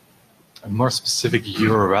a more specific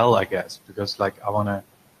URL, I guess, because like I want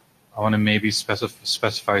to maybe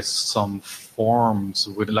specify some forms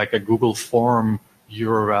with like a Google form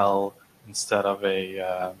URL instead of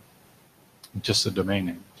just a domain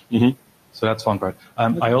name. Mm-hmm. So that's one part.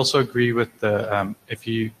 I also agree with the if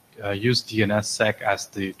you use DNSSEC as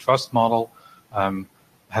the trust model,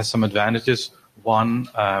 has some advantages. One,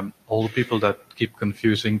 all the people that keep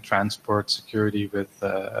confusing transport security with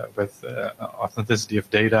authenticity of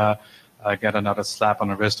data get another slap on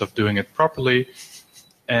the wrist of doing it properly.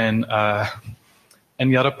 And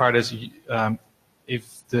the other part is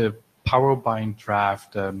if the PowerBind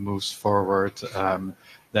draft moves forward,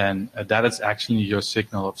 then that is actually your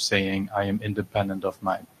signal of saying I am independent of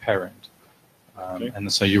my parent. Okay.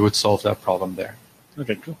 And so you would solve that problem there.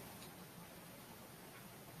 Okay, cool.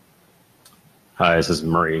 Hi, this is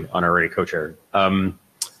Murray, honorary co-chair. I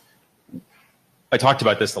talked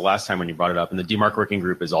about this the last time when you brought it up, and the DMARC working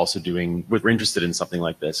group is also we're interested in something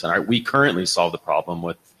like this. And we currently solve the problem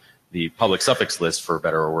with the public suffix list, for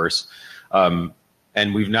better or worse.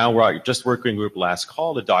 And we've now just working group last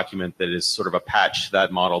call a document that is sort of a patch to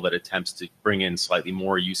that model that attempts to bring in slightly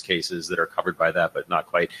more use cases that are covered by that, but not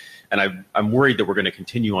quite. And I'm worried that we're going to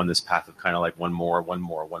continue on this path of kind of like one more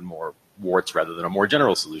warts rather than a more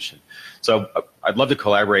general solution. So I'd love to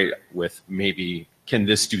collaborate with maybe, can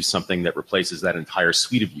this do something that replaces that entire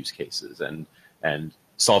suite of use cases and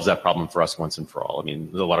solves that problem for us once and for all? I mean,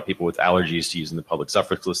 there's a lot of people with allergies to using the public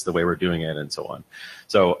suffix list the way we're doing it and so on.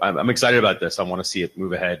 So I'm excited about this. I want to see it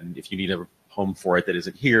move ahead. And if you need a home for it that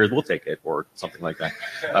isn't here, we'll take it or something like that.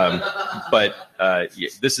 Yeah,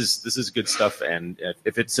 this is good stuff, and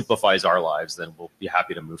if it simplifies our lives, then we'll be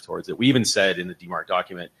happy to move towards it. We even said in the DMARC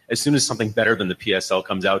document, as soon as something better than the PSL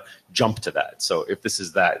comes out, jump to that. So if this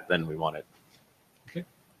is that, then we want it. Okay,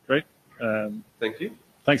 great. Thank you.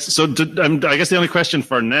 Thanks. So I guess the only question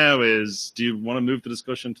for now is, do you want to move the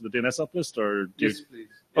discussion to the DNSOP list, or do Yes, you... please.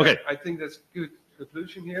 Okay. Yeah, I think that's a good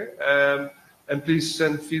conclusion here. And please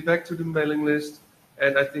send feedback to the mailing list.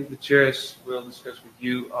 And I think the chairs will discuss with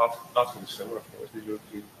you after the summer, of course, the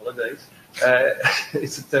European holidays, in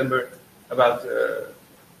September, about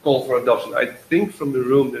call for adoption. I think from the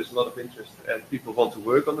room there's a lot of interest and people want to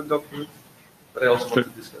work on the document, but I also want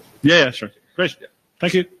to discuss it. Yeah, sure. Great. Yeah.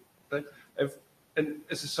 Thank you. And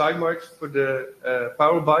as a side mark for the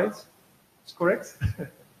power bind, it's correct?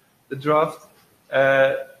 The draft.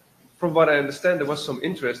 From what I understand, there was some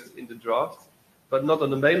interest in the draft, but not on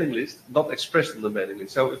the mailing list, not expressed on the mailing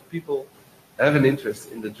list. So if people have an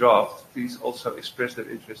interest in the draft, please also express their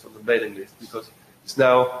interest on the mailing list, because it's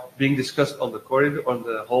now being discussed on the corridor, on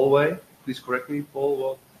the hallway. Please correct me,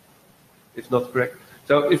 Paul, if not correct.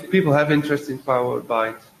 So if people have interest in Power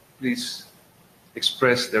Bind, please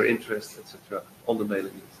express their interest, etc., on the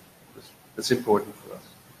mailing list. That's important for us.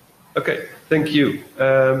 Okay, thank you.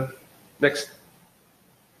 Next,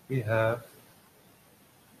 we have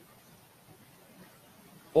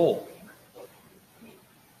Paul.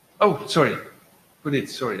 Oh, sorry. Put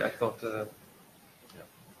sorry. I thought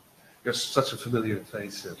you're such a familiar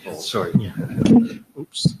face, Paul. Sorry. Yeah.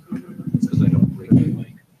 Oops. Because I don't break my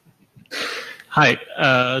mic.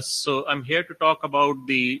 Hi. So I'm here to talk about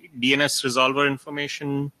the DNS resolver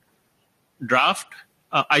information draft.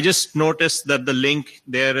 I just noticed that the link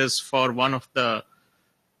there is for one of the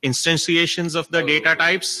instantiations of the data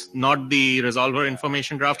types, not the resolver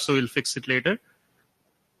information draft, so we'll fix it later.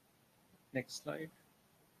 Next slide.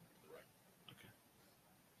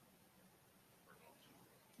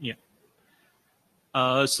 Yeah.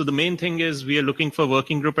 So the main thing is we are looking for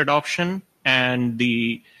working group adoption, and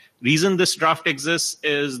the reason this draft exists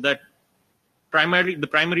is that the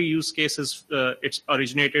primary use cases it's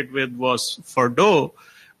originated with was for DOE,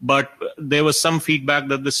 but there was some feedback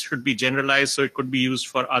that this should be generalized so it could be used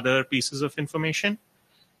for other pieces of information,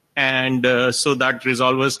 and so that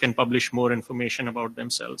resolvers can publish more information about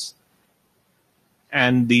themselves.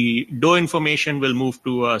 And the DOE information will move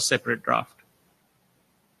to a separate draft.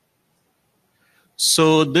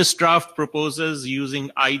 So this draft proposes using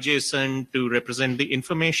IJSON to represent the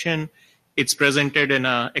information. It's presented in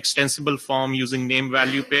an extensible form using name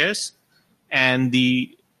value pairs, and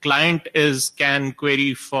the client can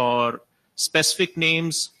query for specific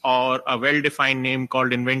names or a well-defined name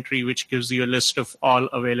called inventory, which gives you a list of all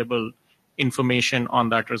available information on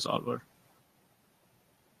that resolver.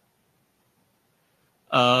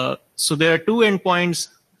 So there are two endpoints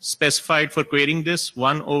specified for querying this,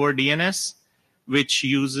 one over DNS, which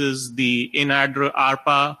uses the in-address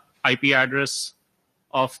ARPA IP address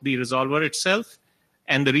of the resolver itself.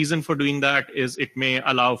 And the reason for doing that is it may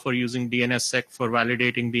allow for using DNSSEC for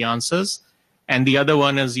validating the answers. And the other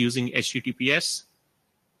one is using HTTPS.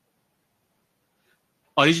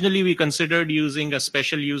 Originally, we considered using a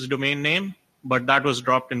special use domain name, but that was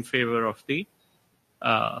dropped in favor of the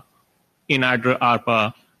in-address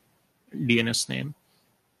ARPA DNS name.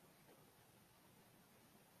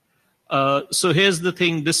 So here's the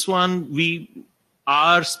thing. This one, we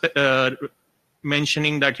are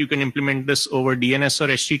mentioning that you can implement this over DNS or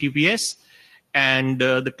HTTPS. And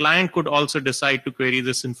the client could also decide to query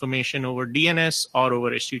this information over DNS or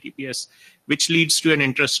over HTTPS, which leads to an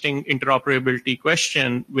interesting interoperability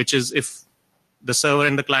question, which is if the server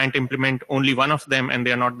and the client implement only one of them and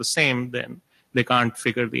they are not the same, then they can't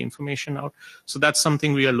figure the information out. So that's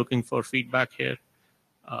something we are looking for feedback here.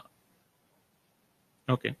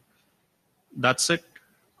 Okay. That's it.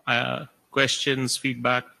 Questions,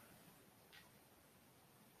 feedback?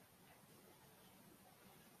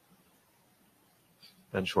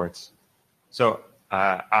 Ben Schwartz. So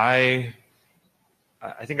I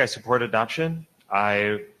think I support adoption.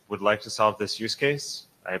 I would like to solve this use case.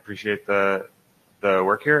 I appreciate the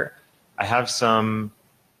work here. I have some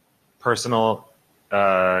personal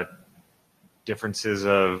differences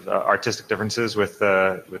of artistic differences with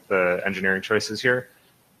the engineering choices here.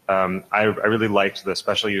 I really liked the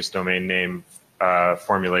special use domain name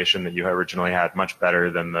formulation that you originally had, much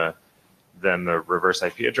better than the reverse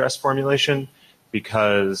IP address formulation,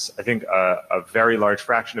 because I think a very large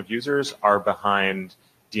fraction of users are behind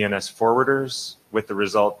DNS forwarders, with the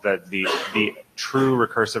result that the true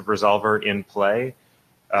recursive resolver in play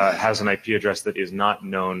has an IP address that is not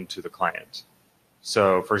known to the client.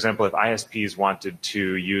 So, for example, if ISPs wanted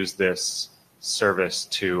to use this service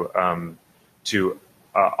to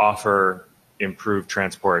offer improved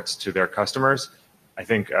transports to their customers, I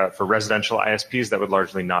think for residential ISPs that would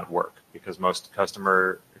largely not work because most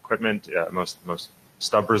customer equipment, most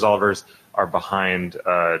stub resolvers are behind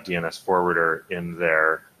a DNS forwarder in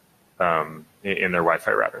their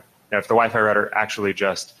Wi-Fi router. Now, if the Wi-Fi router actually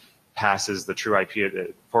just passes the true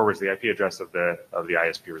IP, forwards the IP address of the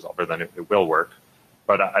ISP resolver, then it will work.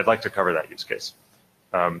 But I'd like to cover that use case.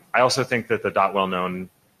 I also think that the .well-known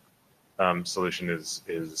solution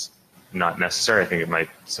is not necessary. I think it might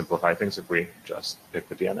simplify things if we just pick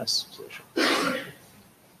the DNS solution.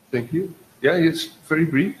 Thank you. Yeah, it's very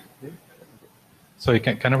brief. Yeah. So you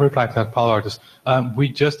can I reply to that, Palo Alto? We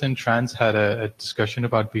just in Trans had a discussion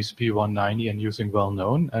about BCP 190 and using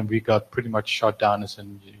well-known, and we got pretty much shot down as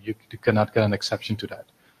in you cannot get an exception to that.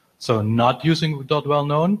 So not using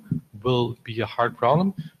 .well-known will be a hard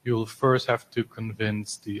problem. You'll first have to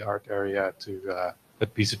convince the art area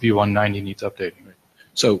that BCP 190 needs updating.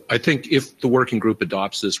 So I think if the working group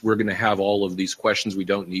adopts this, we're going to have all of these questions. We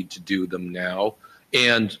don't need to do them now.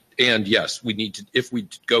 And yes, we need to. If we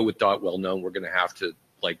go with .well-known, we're going to have to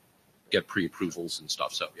get pre-approvals and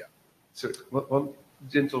stuff. So yeah. So one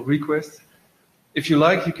gentle request: if you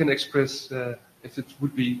like, you can express if it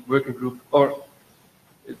would be working group or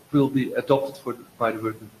it will be adopted by the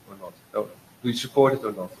working group or not. No, do you support it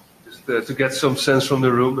or not? Just to get some sense from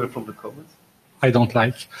the room and from the comments. I don't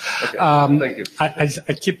like. Okay, thank you.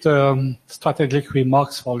 I keep the strategic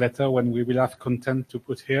remarks for later when we will have content to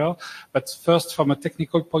put here. But first, from a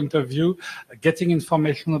technical point of view, getting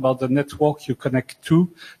information about the network you connect to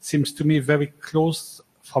seems to me very close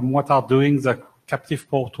from what are doing the captive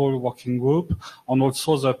portal working group and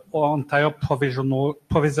also the entire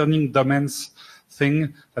provisioning domains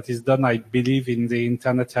thing that is done, I believe, in the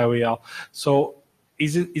internet area. So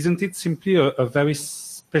isn't it simply a very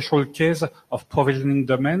special case of provisioning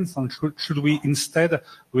domains, and should we instead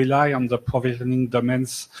rely on the provisioning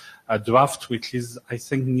domains draft, which is, I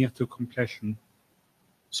think, near to completion?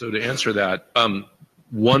 So to answer that,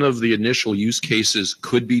 one of the initial use cases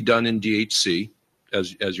could be done in DHC,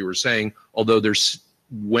 as you were saying, although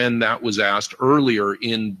when that was asked earlier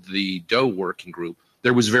in the DOE working group,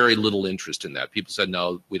 there was very little interest in that. People said,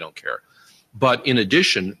 no, we don't care. But in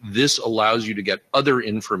addition, this allows you to get other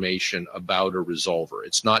information about a resolver.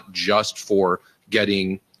 It's not just for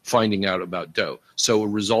finding out about DOE. So a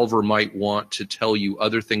resolver might want to tell you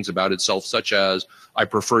other things about itself, such as, I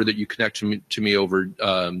prefer that you connect to me over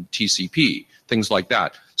TCP, things like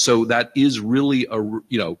that. So that is really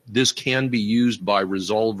this can be used by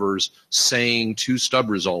resolvers saying to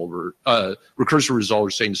recursor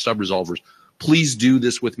resolvers saying to stub resolvers, please do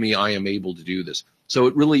this with me, I am able to do this. So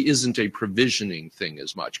it really isn't a provisioning thing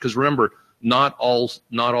as much. Because remember, not all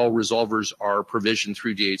resolvers are provisioned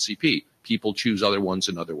through DHCP. People choose other ones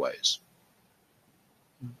in other ways.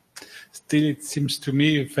 Still, it seems to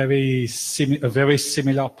me a very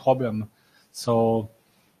similar problem. So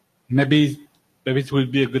maybe it will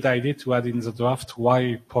be a good idea to add in the draft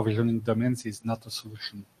why provisioning domains is not a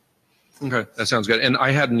solution. Okay, that sounds good. And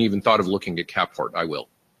I hadn't even thought of looking at CapPort. I will.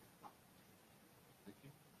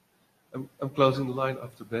 I'm closing the line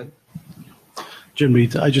after Ben. Jim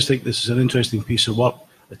Reed, I just think this is an interesting piece of work.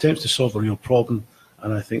 Attempts to solve a real problem,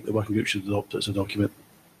 and I think the working group should adopt it as a document.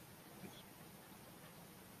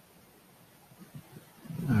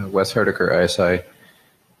 Wes Hardiker, ISI.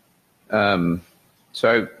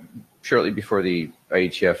 So shortly before the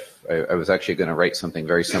IETF, I was actually going to write something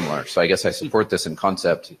very similar. So I guess I support this in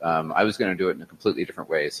concept. I was going to do it in a completely different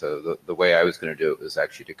way. So the way I was going to do it was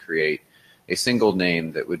actually to create a single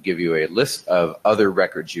name that would give you a list of other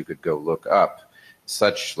records you could go look up,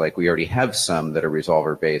 such like we already have some that are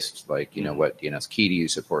resolver based, like, what DNS key do you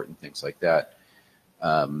support and things like that.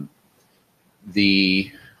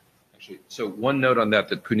 So one note on that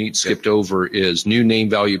Puneet skipped over is new name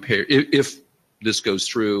value pair. If this goes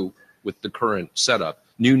through with the current setup,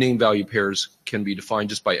 new name value pairs can be defined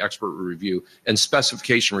just by expert review, and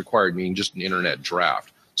specification required, meaning just an internet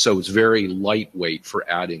draft. So it's very lightweight for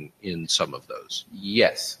adding in some of those.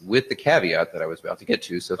 Yes, with the caveat that I was about to get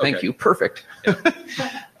to, so thank you. Perfect.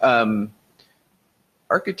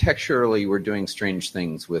 Architecturally, we're doing strange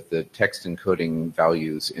things with the text encoding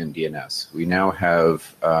values in DNS. We now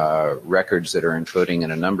have records that are encoding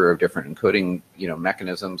in a number of different encoding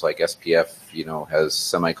mechanisms, like SPF has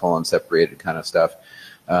semicolon separated kind of stuff.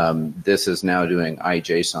 This is now doing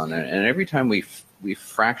iJSON, and every time we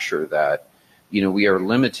fracture that, we are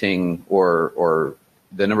limiting or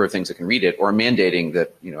the number of things that can read it, or mandating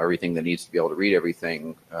that everything that needs to be able to read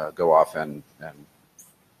everything go off and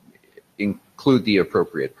include the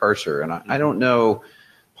appropriate parser. And I don't know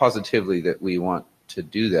positively that we want to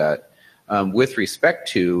do that. With respect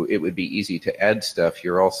to, it would be easy to add stuff.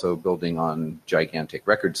 You're also building on gigantic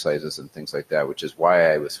record sizes and things like that, which is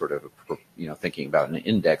why I was sort of, thinking about an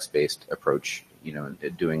index-based approach,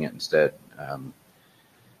 and doing it instead.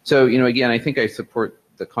 So, again, I think I support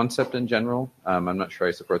the concept in general. I'm not sure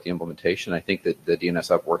I support the implementation. I think that the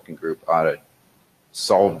Dnsop working group ought to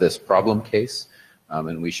solve this problem case,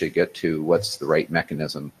 and we should get to what's the right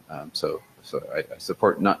mechanism. So I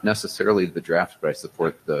support not necessarily the draft, but I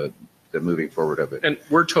support the moving forward of it. And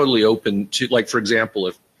we're totally open to, like, for example,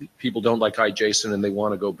 if people don't like IJSON and they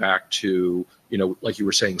want to go back to, like you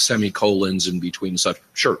were saying, semicolons in between such,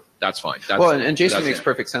 sure, that's fine. And JSON makes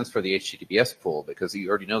perfect sense for the HTTPS pool because you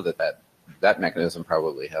already know that mechanism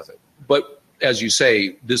probably has it. But as you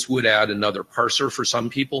say, this would add another parser for some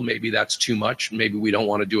people. Maybe that's too much. Maybe we don't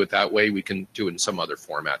want to do it that way. We can do it in some other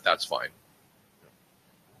format. That's fine.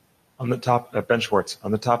 On the Ben Schwartz,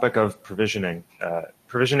 on the topic of provisioning,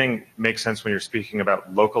 provisioning makes sense when you're speaking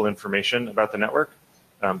about local information about the network.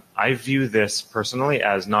 I view this personally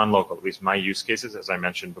as non-local. At least my use cases, as I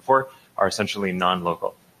mentioned before, are essentially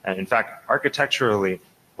non-local. And in fact, architecturally,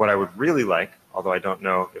 what I would really like, although I don't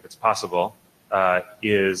know if it's possible,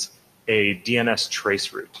 is a DNS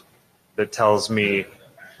trace route that tells me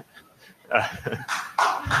that.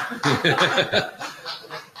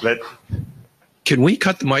 Can we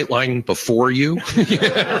cut the mic line before you?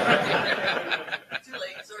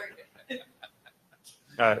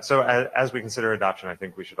 So as we consider adoption, I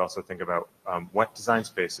think we should also think about what design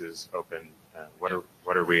space is open.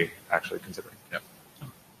 What are we actually considering? Yeah.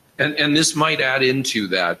 And this might add into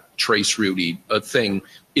that trace route thing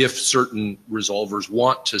if certain resolvers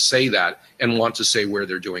want to say that and want to say where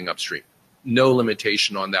they're doing upstream. No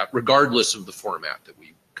limitation on that, regardless of the format that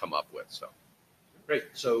we come up with. So. Great.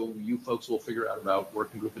 So you folks will figure out about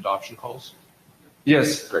working group adoption calls?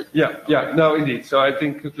 Yes. Great. Yeah. No, indeed. So I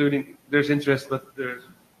think concluding, there's interest, but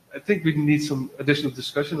I think we need some additional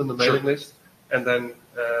discussion on the mailing list, and then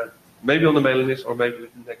maybe on the mailing list or maybe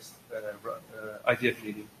with the next IETF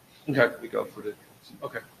meeting. Okay. We go for it.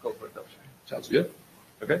 Okay. Go for adoption. Sounds good.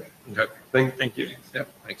 Okay. Okay. Thank you. Yep.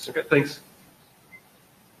 Thanks. Okay. Thanks.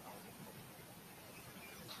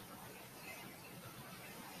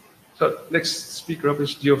 So next speaker up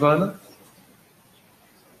is Giovanna.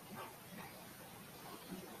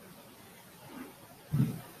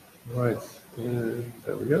 Right.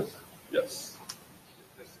 There we go. Yes.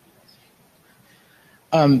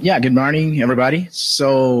 Good morning, everybody.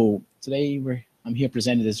 So today I'm here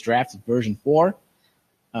presenting this draft of version 4.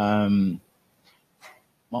 Well,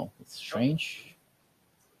 it's strange.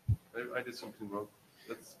 I did something wrong.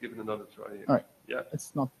 Let's give it another try here. All right. Yeah.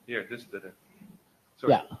 It's not. Here, this did it.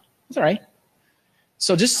 Sorry. Yeah. It's all right.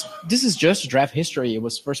 So this is just draft history. It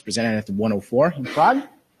was first presented at the 104 in Prague.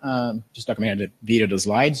 Just documented the video, the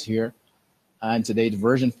slides here. And today, the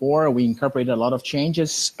version 4, we incorporated a lot of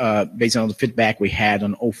changes based on the feedback we had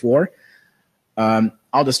on 04.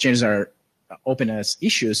 All those changes are open as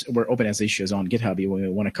issues. We're open as issues on GitHub. We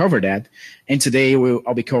want to cover that. And today,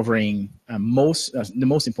 I'll be covering the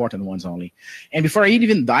most important ones only. And before I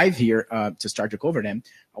even dive here to start to cover them,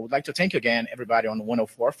 I would like to thank again everybody on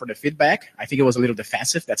 104 for the feedback. I think it was a little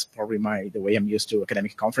defensive. That's probably the way I'm used to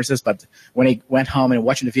academic conferences. But when I went home and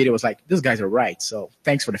watching the video, I was like, these guys are right. So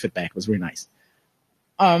thanks for the feedback. It was really nice.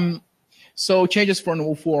 So changes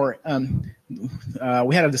for 04.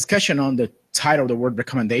 We had a discussion on the title of the word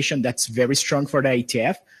recommendation. That's very strong for the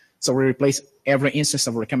IETF. So we replace every instance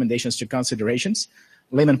of recommendations to considerations.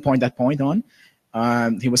 Lehman pointed that point on.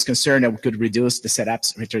 He was concerned that we could reduce the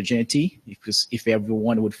setup's heterogeneity if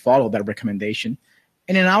everyone would follow that recommendation.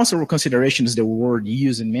 And then also considerations the word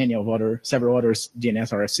used in several other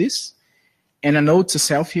DNS RFCs. And a note to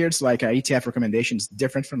self here, it's like an IETF recommendation is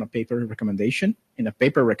different from a paper recommendation. In a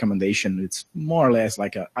paper recommendation, it's more or less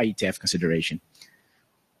like an IETF consideration.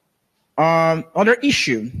 Other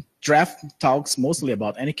issue, draft talks mostly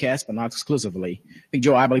about Anycast, but not exclusively. I think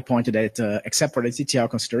Joe Abley pointed that except for the TTL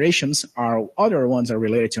considerations, our other ones are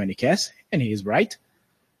related to Anycast, and he is right.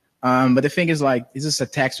 But the thing is, like, this is a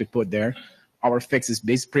text we put there. Our fix is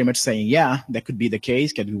basically pretty much saying, yeah, that could be the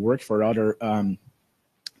case, could work for other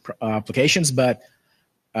applications, but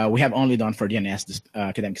we have only done for DNS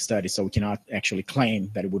academic studies, so we cannot actually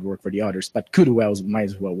claim that it would work for the others, but might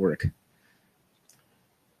as well work.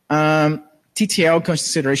 TTL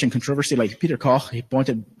consideration controversy, like Peter Koch, he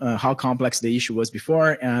pointed how complex the issue was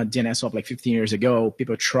before. Dnsop, like 15 years ago,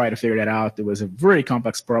 people tried to figure that out. It was a very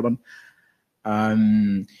complex problem.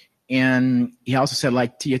 And And he also said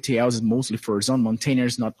like TTLs is mostly for zone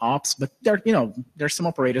maintainers, not ops, but there's some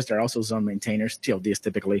operators that are also zone maintainers, TLDs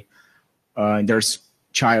typically. And there's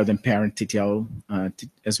child and parent TTL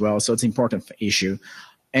as well, so it's an important issue.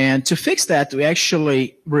 And to fix that, we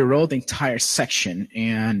actually rewrote the entire section,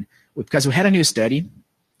 and because we had a new study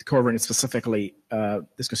covering specifically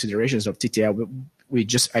these considerations of TTL,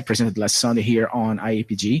 I presented last Sunday here on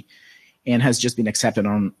IAPG, and has just been accepted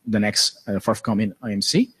on the next forthcoming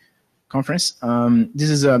IMC conference. This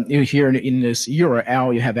is here in this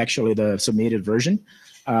URL, you have actually the submitted version.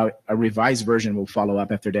 A revised version will follow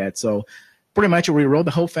up after that. So pretty much we wrote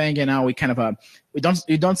the whole thing, and now we kind of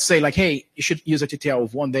we don't say like, hey, you should use a TTL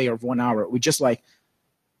of 1 day or 1 hour. We just like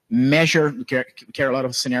measure, care a lot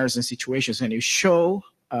of scenarios and situations, and you show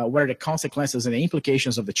what are the consequences and the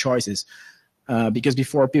implications of the choices. Because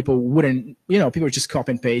before people wouldn't, people would just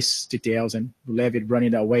copy and paste TTLs and leave it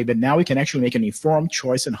running that way. But now we can actually make an informed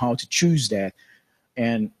choice on how to choose that.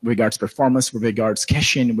 And regards performance, with regards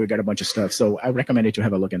caching, we got a bunch of stuff. So I recommend you to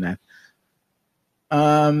have a look at that.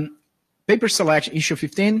 Paper selection, issue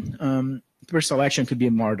 15. Paper selection could be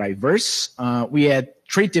more diverse. We had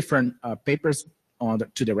 3 different papers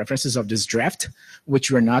to the references of this draft,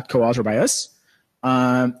 which were not co-authored by us.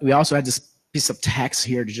 We also had this piece of text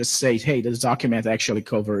here to just say, hey, this document actually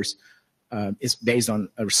covers, is based on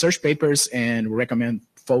research papers, and we recommend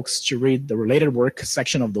folks to read the related work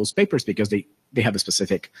section of those papers because they have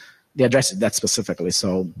they address that specifically.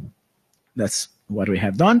 So that's what we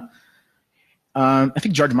have done. I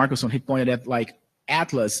think George Marcuson, he pointed at like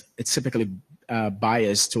Atlas, it's typically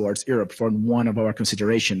biased towards Europe for one of our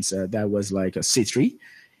considerations. That was like a C3.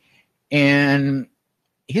 And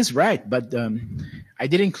he's right, but I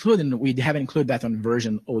did include, and we haven't included that on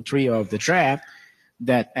version 03 of the draft,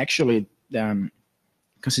 that actually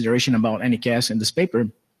consideration about anycast in this paper,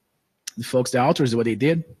 the folks, the authors, what they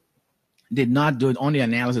did not do only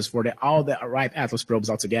analysis for all the ripe Atlas probes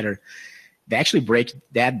altogether. They actually break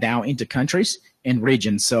that down into countries and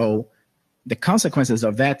regions. So the consequences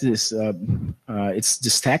of that is it's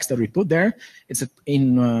this text that we put there. It's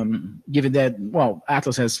given that, well,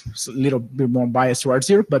 Atlas has a little bit more bias towards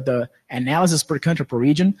Europe, but the analysis per country, per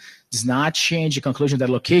region does not change the conclusion that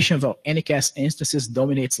location of anycast instances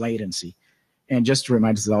dominates latency. And just to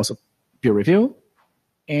remind us, it's also peer review.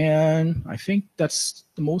 And I think that's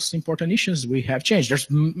the most important issues we have changed. There's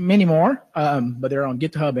many more, but they're on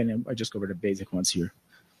GitHub, and I just covered the basic ones here.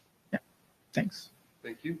 Yeah, thanks.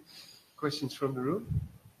 Thank you. Questions from the room?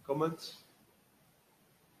 Comments?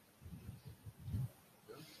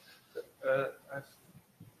 I have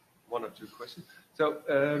 1 or 2 questions.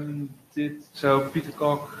 So Peter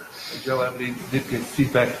Koch and Joe Emily did give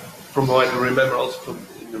feedback from what I remember also from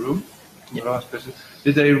in the room. The last person.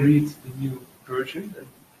 Did they read the new version?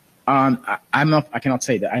 I cannot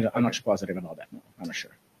say that. I'm not positive about that. No, I'm not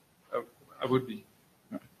sure. I would be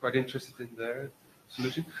quite interested in their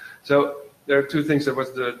solution. So there are 2 things. There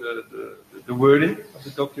was the wording of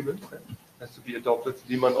the document that has to be adopted.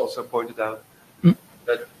 Dieman also pointed out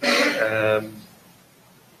that,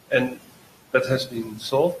 and that has been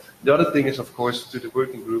solved. The other thing is, of course, to the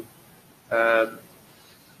working group.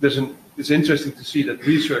 It's interesting to see that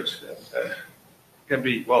research can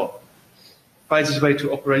be, finds its way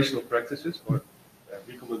to operational practices or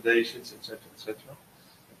recommendations, etc.,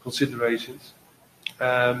 considerations.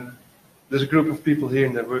 There's a group of people here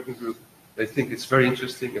in the working group. They think it's very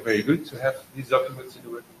interesting and very good to have these documents in the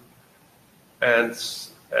working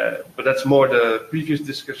group. But that's more the previous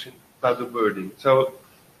discussion about the wording. So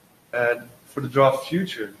for the draft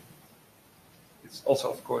future, it's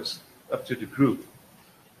also, of course, up to the group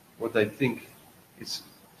what they think is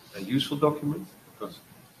a useful document. Because,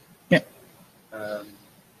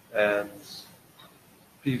 and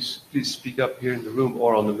please speak up here in the room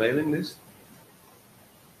or on the mailing list.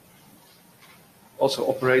 Also,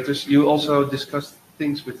 operators. You also discussed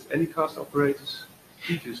things with Anycast operators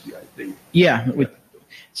previously, I think. Yeah.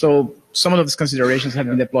 So some of those considerations have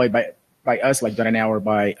been deployed by us, like .NL, or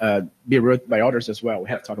by Beirut, by others as well. We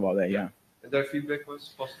have to talk about that, yeah. And their feedback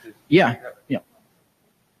was positive? Yeah.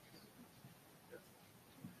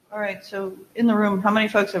 All right, so in the room, how many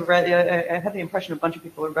folks have read? I had the impression a bunch of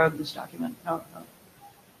people have read this document. Oh.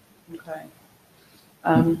 Okay.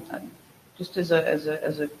 Just as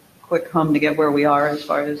a quick hum to get where we are as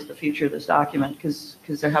far as the future of this document, because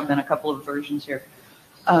there have been a couple of versions here.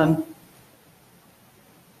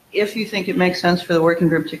 If you think it makes sense for the working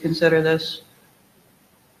group to consider this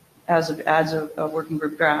as a working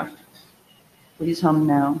group draft, please hum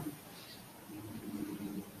now.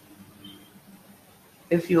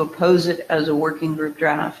 If you oppose it as a working group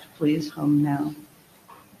draft, please hum now.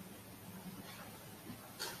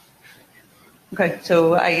 Okay,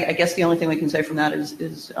 so I guess the only thing we can say from that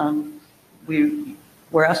is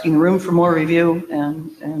we're asking the room for more review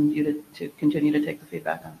and you to continue to take the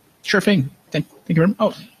feedback on. Sure thing. Thank you very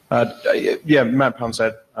much. Yeah, Matt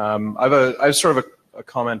Poundset. I have sort of a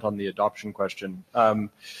comment on the adoption question.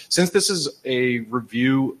 Since this is a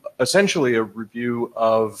review, essentially a review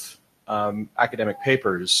of academic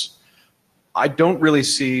papers, I don't really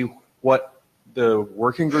see what the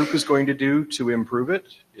working group is going to do to improve it.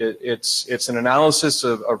 It's an analysis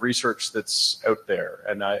of research that's out there,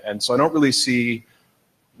 and so I don't really see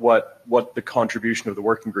what the contribution of the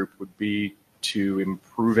working group would be to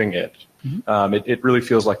improving it. Mm-hmm. It really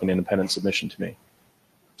feels like an independent submission to me.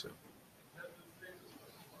 So.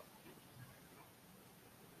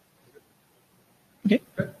 Okay.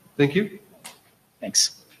 Thank you.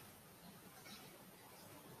 Thanks.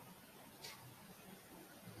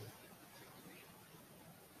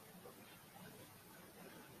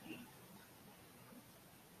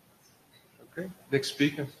 Okay. Next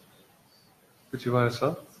speaker. Could you want to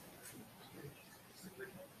start?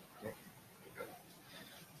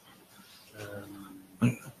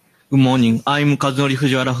 Good morning. I'm Kazunori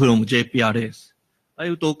Fujiwara from JPRS. I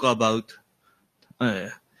will talk about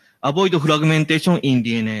avoid fragmentation in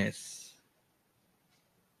DNS.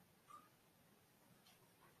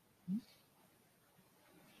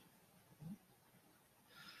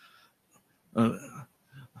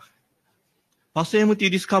 PassMT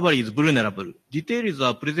discovery is vulnerable. Details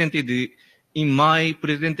are presented in my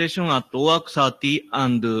presentation at OAK 30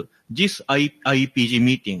 and this IPG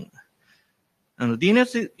meeting. And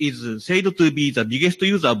DNS is said to be the biggest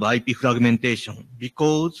user of IP fragmentation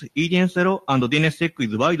because EDN0 and DNSSEC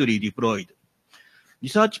is widely deployed.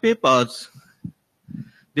 Research papers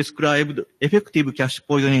described effective cache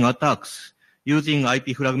poisoning attacks using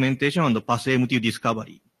IP fragmentation and PassMT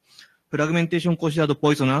discovery. Fragmentation considered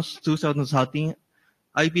poisonous 2013,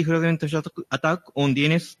 IP fragmentation attack on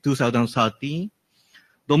DNS 2013,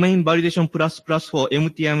 domain validation plus for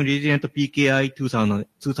MTM resilient PKI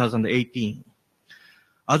 2018.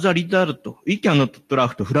 As a result, we cannot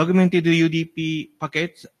draft fragmented UDP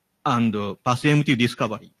packets and PassMT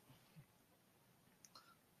discovery.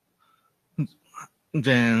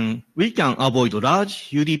 Then we can avoid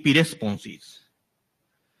large UDP responses.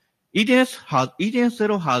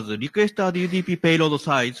 EDN0 has requested UDP payload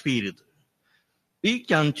size field. We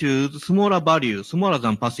can choose smaller value, smaller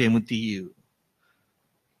than PassMTU.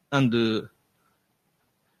 And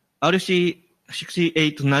RC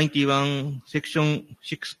 6891 section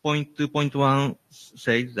 6.2.1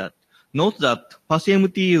 says that, note that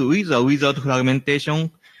PassMTU with or without fragmentation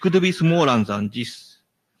could be smaller than this.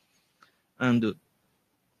 And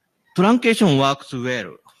truncation works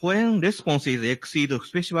well. When responses exceed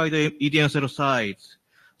specified EDN0 size,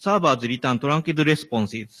 servers return truncated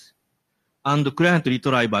responses and client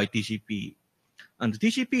retry by TCP. And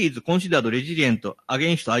TCP is considered resilient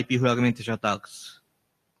against IP fragmentation attacks.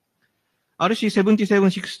 RC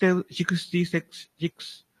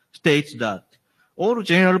 7766 states that all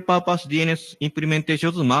general purpose DNS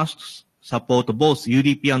implementations must support both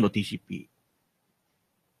UDP and TCP.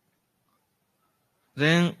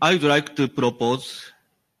 Then I would like to propose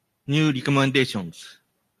new recommendations.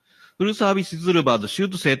 Full service servers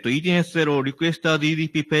should set EDN0 requested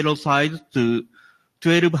UDP payload size to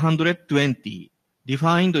 1220,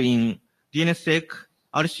 defined in DNSSEC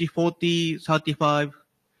RC 4035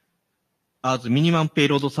 as minimum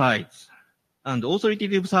payload size. And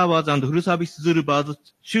authoritative servers and full service servers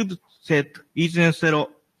should set EDN0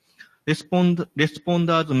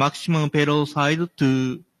 responders maximum payload size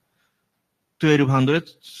to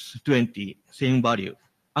 1220, same value.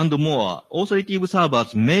 And more, authoritative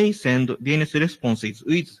servers may send DNS responses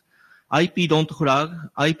with IP don't flag,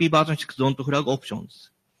 IP version 6 don't flag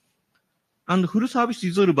options. And full service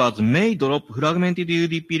servers may drop fragmented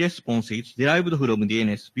UDP responses derived from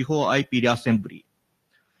DNS before IP reassembly.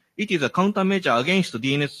 It is a countermeasure against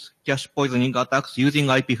DNS cache poisoning attacks using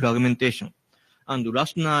IP fragmentation. And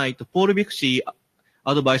last night, Paul Bixby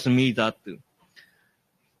advised me that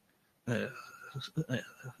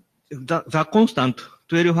the constant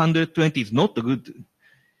 1220 is not good.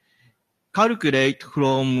 Calculate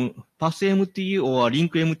from PassMT or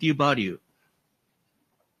LinkMT value.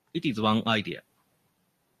 It is one idea.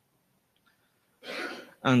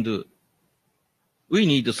 And we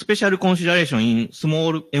need special consideration in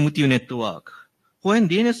small MTU network. When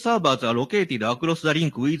DNS servers are located across the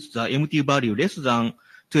link with the MTU value less than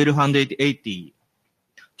 1280,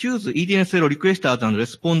 choose EDN0 requesters and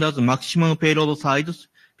responders maximum payload size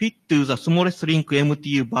fit to the smallest link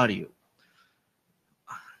MTU value.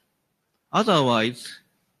 Otherwise,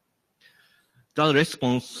 the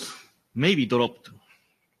response may be dropped.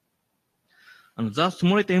 And the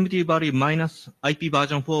smallest MD value minus IP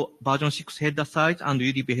version 4, version 6 header size and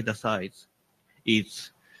UDP header size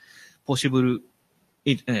is possible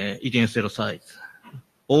EDN0 size.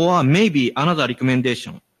 Or maybe another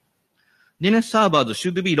recommendation. DNS servers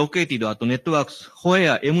should be located at networks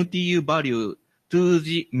where MTU value to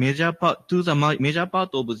the major part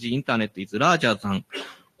of the internet is larger than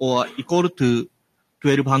or equal to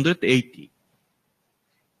 1280.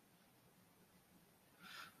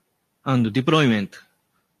 And deployment.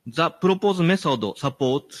 The proposed method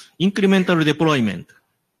supports incremental deployment.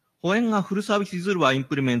 When a full service resolver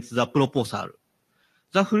implements the proposal,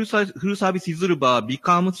 the full service resolver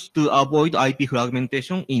becomes to avoid IP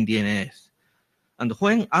fragmentation in DNS. And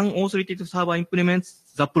when an authoritative server implements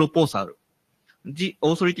the proposal, the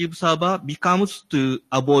authoritative server becomes to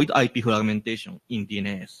avoid IP fragmentation in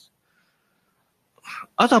DNS.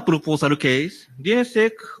 As a proposal case,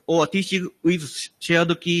 DNSSEC or TC with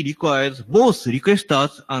shared key requires both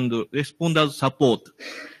requesters and responders support,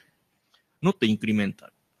 not incremental.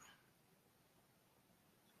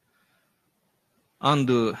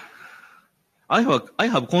 And I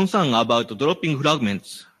have concern about dropping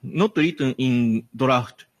fragments not written in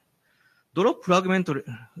draft. Drop fragmented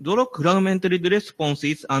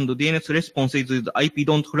responses and DNS responses with IP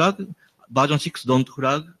don't flag, version 6 don't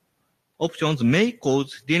flag options may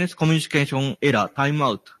cause DNS communication error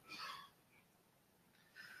timeout.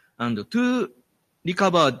 And to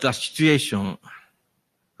recover the situation,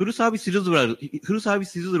 full service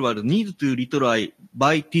resolver needs to retry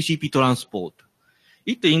by TCP transport.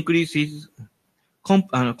 It increases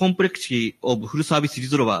complexity of full service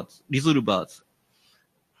resolvers.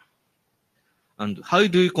 And how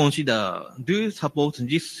do you consider, do you support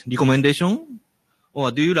this recommendation?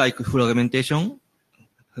 Or do you like fragmentation?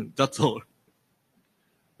 That's all.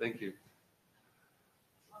 Thank you.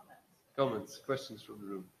 Comments, questions from the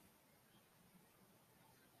room?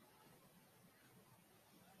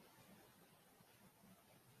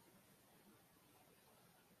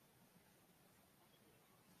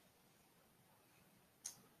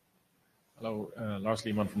 Hello, Lars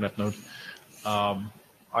Lehmann from NetNode.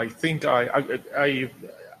 I think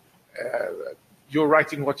you're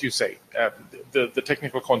right in what you say. The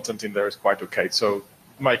technical content in there is quite okay. So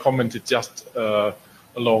my comment is just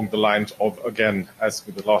along the lines of, again, as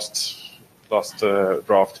with the last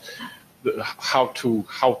draft, how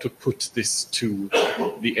to put this to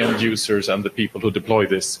the end users and the people who deploy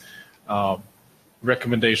this.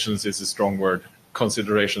 Recommendations is a strong word.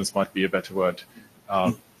 Considerations might be a better word.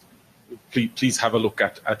 Please have a look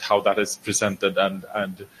at how that is presented,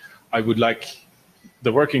 and I would like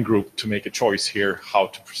the working group to make a choice here how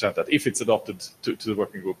to present that. If it's adopted to the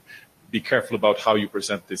working group, be careful about how you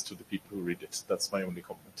present this to the people who read it. That's my only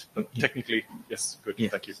comment. But technically, yes, good.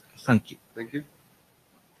 Yes. Thank you. Thank you. Thank you.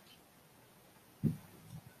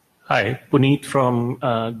 Hi, Puneet from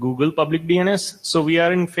Google Public DNS. So we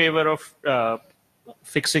are in favor of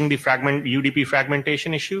fixing the UDP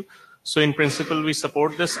fragmentation issue. So in principle, we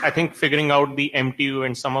support this. I think figuring out the MTU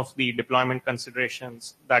and some of the deployment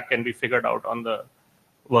considerations that can be figured out on the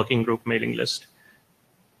working group mailing list.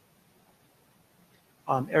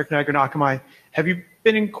 Eric Nagar-Nakamai, have you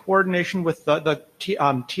been in coordination with the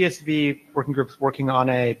TSV working groups working on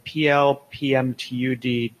a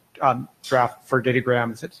PL-PMTUD draft for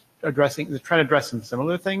datagrams? It's trying to address some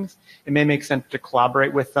similar things. It may make sense to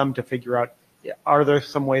collaborate with them to figure out, are there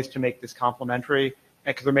some ways to make this complementary?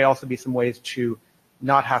 Because there may also be some ways to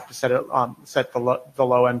not have to set the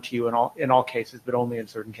low MTU in all cases, but only in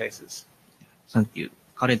certain cases. Thank you.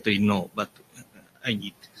 Currently, no, but I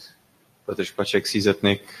need this. Petr Špaček,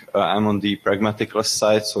 CZNIC. I'm on the pragmaticless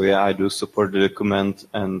side, so yeah, I do support the document,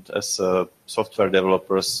 and as software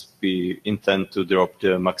developers, we intend to drop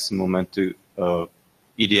the maximum into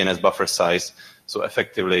EDNS buffer size, so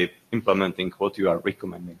effectively implementing what you are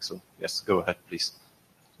recommending. So yes, go ahead, please.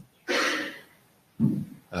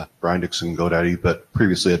 Brian Dixon, GoDaddy, but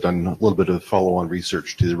previously I'd done a little bit of follow-on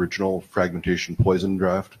research to the original fragmentation poison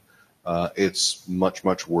draft. It's much,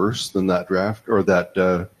 much worse than that draft, or that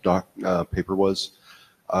paper was.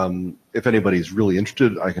 If anybody's really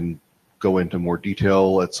interested, I can go into more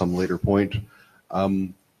detail at some later point.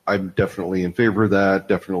 I'm definitely in favor of that,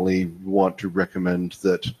 definitely want to recommend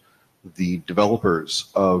that the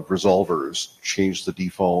developers of resolvers change the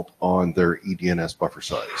default on their EDNS buffer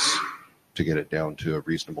size to get it down to a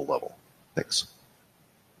reasonable level. Thanks.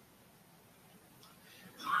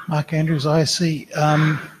 Mark Andrews, ISC.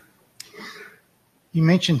 You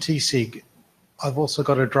mentioned TSIG. I've also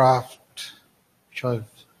got a draft which I've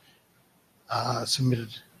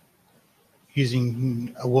submitted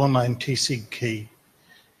using a well-known TSIG key.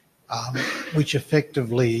 which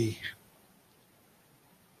effectively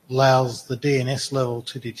allows the DNS level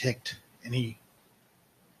to detect any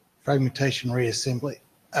fragmentation reassembly.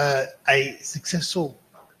 A successful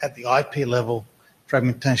at the IP level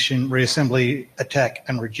fragmentation reassembly attack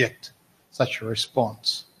and reject such a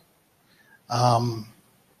response.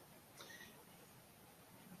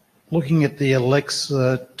 Looking at the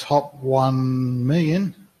Alexa top 1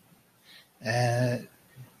 million,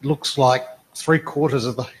 looks like 3/4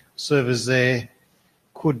 of the servers there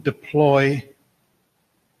could deploy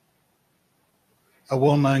a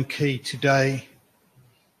well-known key today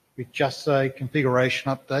with just a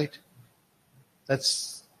configuration update.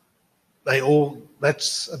 That's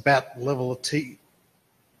about the level of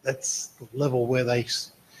that's the level where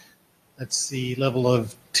that's the level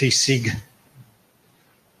of TSIG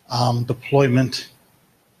deployment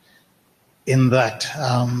in that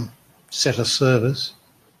set of servers.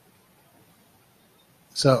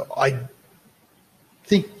 So I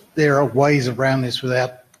think there are ways around this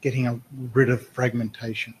without getting rid of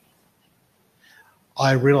fragmentation.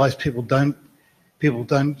 I realise people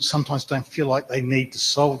sometimes don't feel like they need to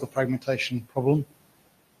solve the fragmentation problem,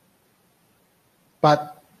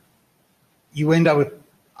 but you end up with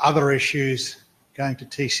other issues going to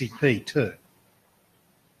TCP too.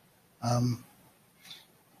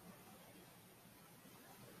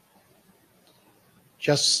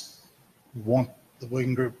 Just want the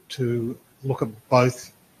working group to look at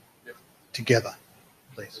both together,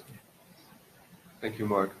 please. Thank you,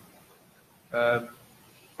 Mark.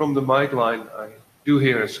 From the mic line, I do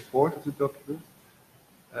hear a support of the document.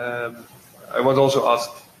 I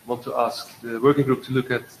want to ask the working group to look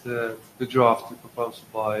at the draft, the proposal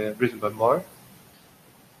written by Mark.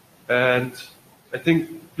 And I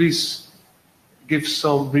think please give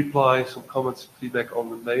some reply, some comments, feedback on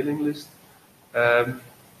the mailing list.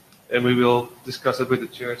 And we will discuss it with the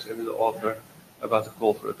chairs and with the author about the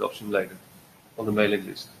call for adoption later on the mailing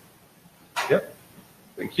list. Yeah,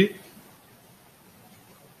 thank you.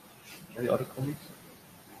 Any other comments?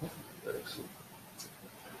 Excellent.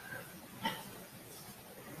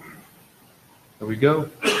 There we go.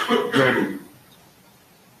 John.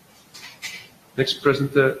 Next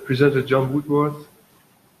presenter, John Woodworth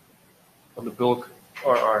on the bulk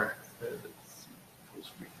RR. Full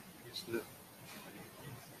screen.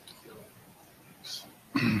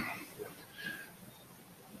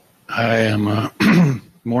 I am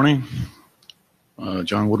morning.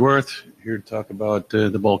 John Woodworth here to talk about the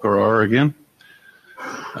bulk RR again.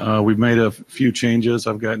 We've made a few changes.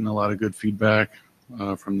 I've gotten a lot of good feedback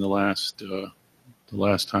from the last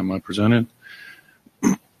time I presented.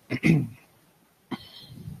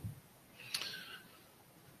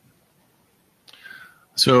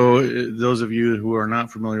 So those of you who are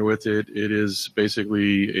not familiar with it, it is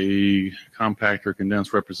basically a compact or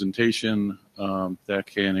condensed representation that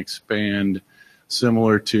can expand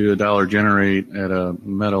similar to a dollar generate at a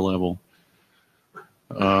meta level.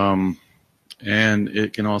 And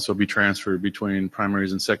it can also be transferred between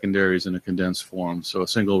primaries and secondaries in a condensed form. So a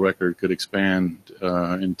single record could expand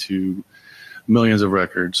into millions of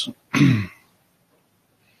records.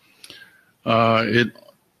 It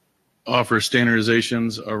offers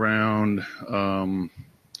standardizations around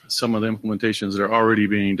some of the implementations that are already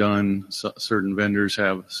being done. Certain vendors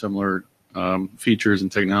have similar features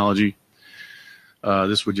and technology.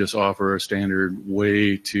 This would just offer a standard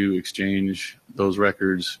way to exchange those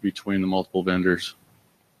records between the multiple vendors.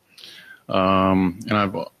 And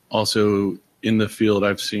I've also, in the field,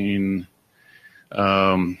 I've seen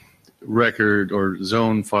record or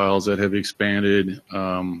zone files that have expanded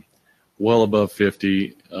well above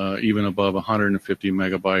 50, even above 150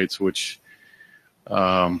 megabytes, which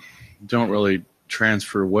don't really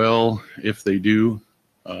transfer well. If they do,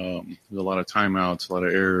 there's a lot of timeouts, a lot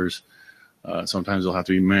of errors. Sometimes they'll have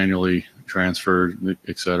to be manually transferred,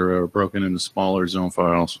 et cetera, or broken into smaller zone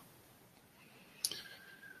files.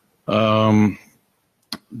 The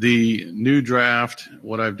new draft,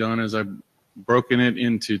 what I've done is I've broken it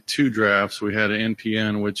into two drafts. We had an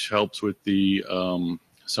NPN, which helps with the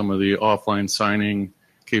some of the offline signing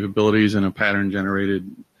capabilities in a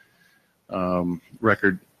pattern-generated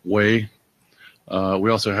record way. We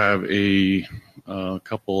also have a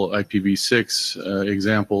couple IPv6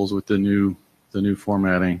 examples with the new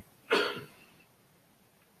formatting.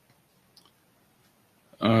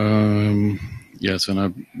 Yes, and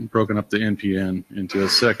I've broken up the NPN into a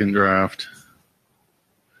second draft.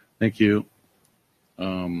 Thank you.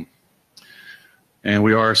 And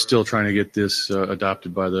we are still trying to get this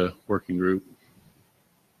adopted by the working group.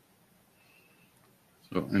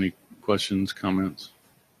 So any questions, comments?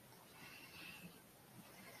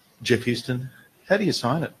 Jeff Houston, how do you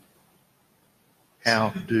sign it? How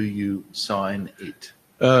do you sign it?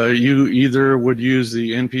 You either would use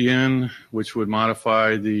the NPN, which would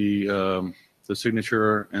modify the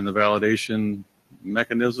signature and the validation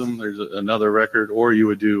mechanism. There's another record, or you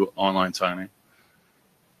would do online signing.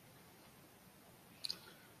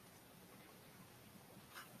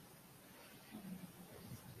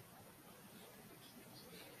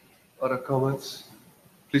 Other comments?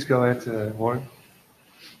 Please go ahead, Warren.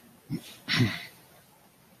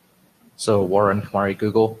 So Warren from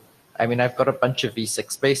Google. I mean, I've got a bunch of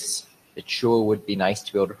v6 space. It sure would be nice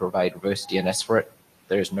to be able to provide reverse DNS for it.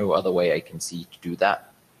 There's no other way I can see to do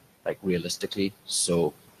that, like realistically.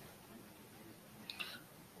 So.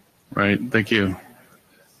 Right. Thank you.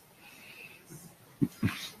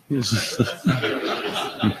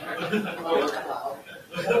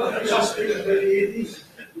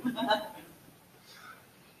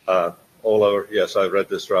 Oliver, yes, I read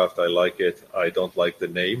this draft. I like it. I don't like the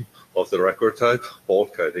name of the record type,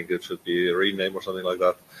 bulk. I think it should be a rename or something like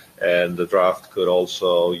that. And the draft could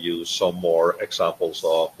also use some more examples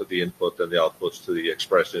of the input and the outputs to the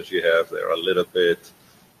expressions you have. They're a little bit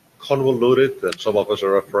convoluted, and some of us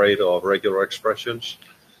are afraid of regular expressions.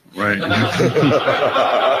 Right.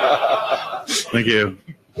 Thank you.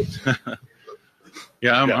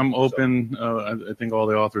 Yeah, I'm open. I think all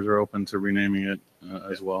the authors are open to renaming it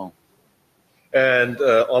as well. And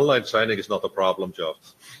online signing is not a problem, Jeff.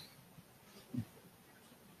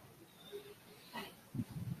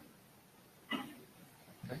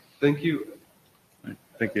 Thank you.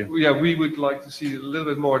 Thank you. Yeah, we would like to see a little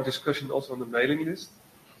bit more discussion also on the mailing list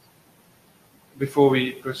before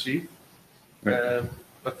we proceed. Right.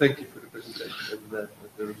 But thank you for the presentation and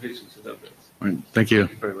the revisions and updates. Right. Thank you.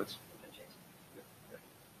 Thank you very much.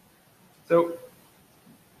 So,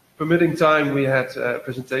 permitting time, we had a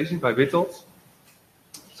presentation by Witold.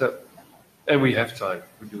 So, and we have time.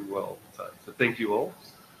 We're doing well all the time. So thank you all.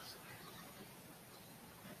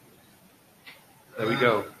 There we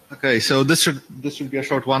go. Okay, so this should be a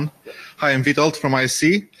short one. Yeah. Hi, I'm Witold from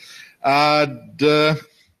ISC. The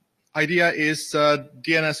idea is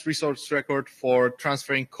DNS resource record for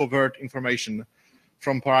transferring covert information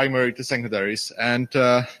from primary to secondaries. And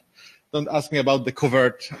don't ask me about the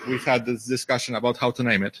covert. We've had this discussion about how to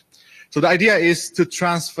name it. So the idea is to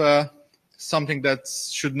transfer something that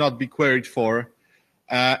should not be queried for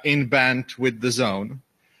in band with the zone.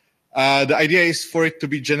 The idea is for it to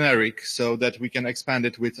be generic so that we can expand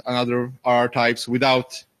it with another RR types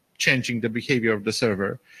without changing the behavior of the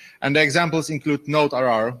server. And the examples include Node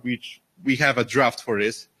RR, which we have a draft for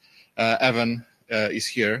this. Evan is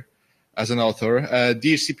here as an author.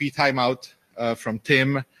 DHCP timeout from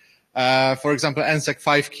Tim. For example,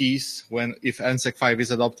 NSEC5 keys if NSEC5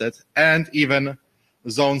 is adopted, and even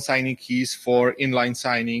zone signing keys for inline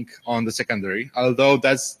signing on the secondary. Although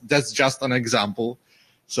that's just an example.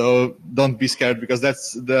 So don't be scared, because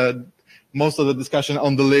that's most of the discussion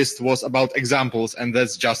on the list was about examples, and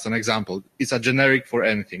that's just an example. It's a generic for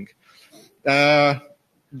anything. I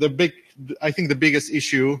think the biggest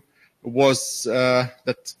issue was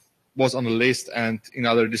that was on the list and in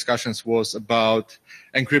other discussions was about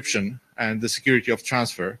encryption and the security of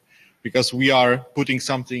transfer, because we are putting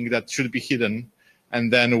something that should be hidden,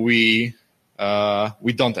 and then we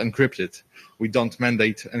don't encrypt it. We don't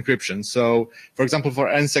mandate encryption. So, for example, for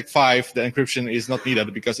NSEC5, the encryption is not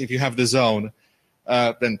needed, because if you have the zone,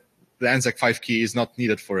 then the NSEC5 key is not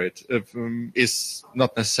needed for it. It's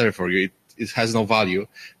not necessary for you. It has no value.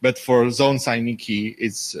 But for zone signing key,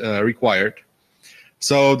 it's required.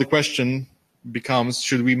 So the question becomes,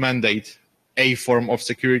 should we mandate a form of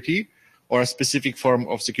security or a specific form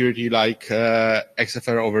of security like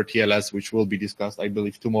XFR over TLS, which will be discussed, I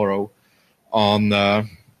believe, tomorrow on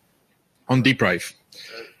Deprive.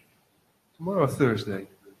 Tomorrow or Thursday?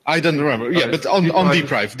 I don't remember. Yeah, but on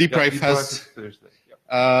Deprive. Deprive has Thursday.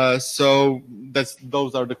 Yeah. So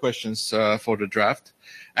those are the questions for the draft.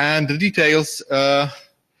 And the details, there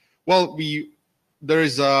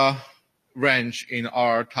is a range in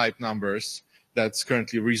our type numbers that's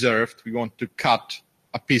currently reserved. We want to cut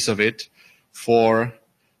a piece of it for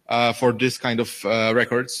this kind of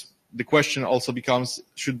records. The question also becomes,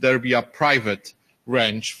 should there be a private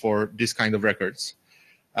range for this kind of records,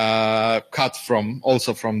 cut from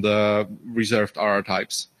the reserved RR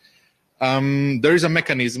types? There is a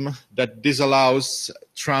mechanism that disallows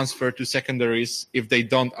transfer to secondaries if they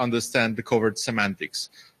don't understand the covert semantics.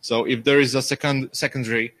 So if there is a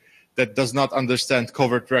secondary that does not understand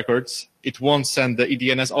covert records, it won't send the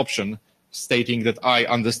EDNS option stating that I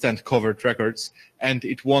understand covert records, and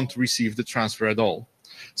it won't receive the transfer at all,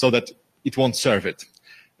 so that it won't serve it.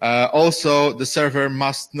 Also, the server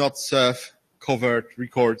must not serve covert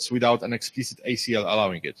records without an explicit ACL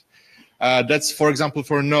allowing it. That's, for example,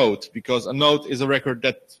 for a note, because a note is a record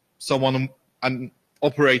that an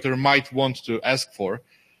operator might want to ask for,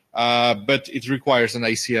 but it requires an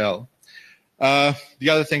ACL. The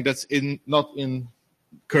other thing that's not in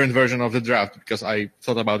current version of the draft, because I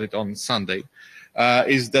thought about it on Sunday,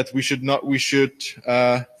 is that we should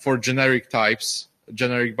for generic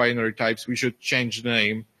binary types, we should change the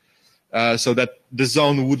name so that the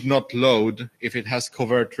zone would not load if it has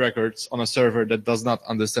covert records on a server that does not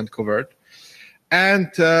understand covert.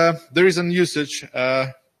 And there is an usage.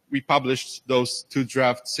 We published those two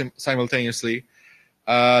drafts simultaneously.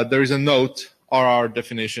 There is a note RR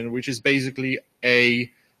definition, which is basically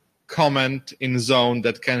a comment in zone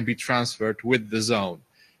that can be transferred with the zone.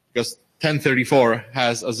 Because 1034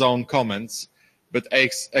 has a zone comments, but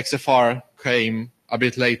XFR came a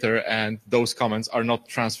bit later and those comments are not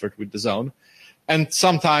transferred with the zone. And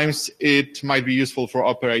sometimes it might be useful for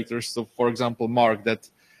operators to, for example, mark that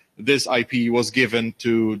this IP was given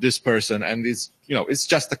to this person and it's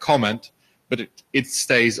just a comment, but it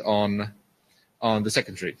stays on the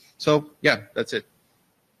secondary. So yeah, that's it,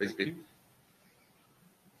 basically.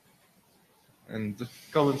 And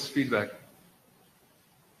comments, feedback.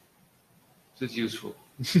 Is it useful?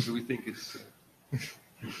 Do we think it's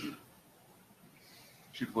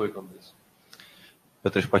should work on this?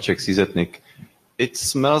 Petr Špaček, CZNIC. It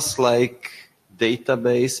smells like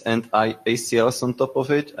database and ACLs on top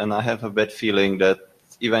of it, and I have a bad feeling that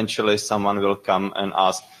eventually someone will come and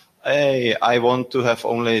ask, hey, I want to have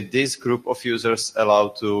only this group of users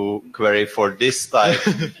allowed to query for this type,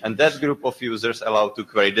 and that group of users allowed to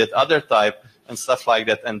query that other type, and stuff like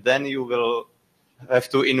that. And then you will have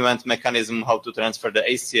to invent mechanism how to transfer the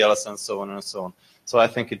ACLs and so on and so on. So I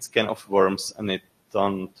think it's can of worms, and it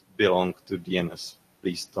don't belong to DNS.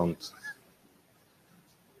 Please don't.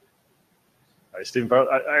 Hi, Stephen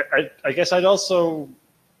Barrett. I guess I'd also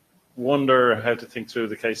wonder how to think through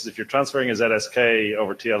the cases. If you're transferring a ZSK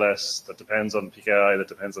over TLS, that depends on PKI, that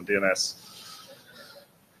depends on DNS.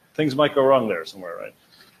 Things might go wrong there somewhere, right?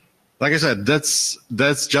 Like I said, that's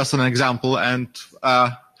just an example. And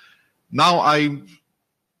now I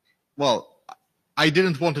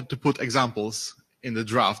didn't want to put examples in the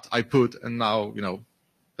draft. I put, and now,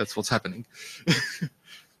 that's what's happening.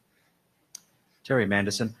 Terry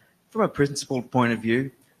Manderson, from a principled point of view,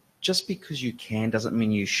 just because you can doesn't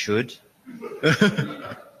mean you should.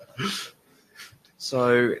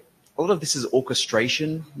 So a lot of this is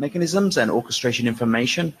orchestration mechanisms and orchestration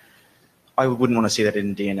information. I wouldn't want to see that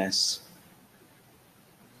in DNS.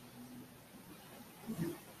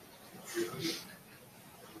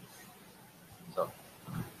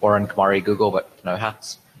 Warren Kamari, Google, but no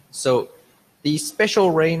hats. So the special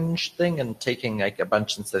range thing and taking like a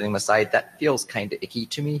bunch and setting them aside, that feels kind of icky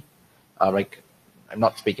to me. I'm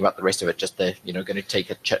not speaking about the rest of it, just the, going to take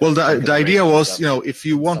a check. Well, the idea was, if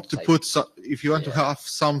you want to have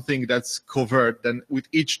something that's covert, then with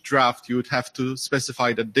each draft, you would have to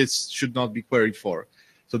specify that this should not be queried for.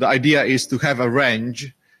 So the idea is to have a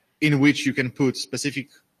range in which you can put specific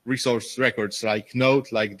resource records like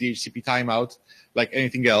node, like DHCP timeout, like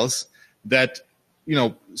anything else that,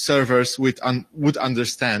 servers would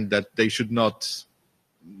understand that they should not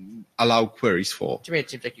allow queries for. To me, it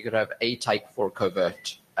seems like you could have a type for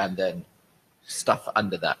covert and then stuff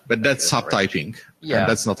under that. But that's subtyping. Yeah. And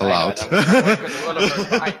that's not allowed.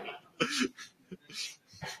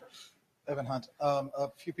 Evan Hunt, a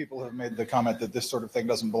few people have made the comment that this sort of thing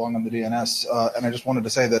doesn't belong in the DNS, and I just wanted to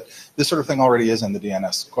say that this sort of thing already is in the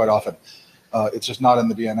DNS quite often. It's just not in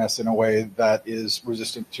the DNS in a way that is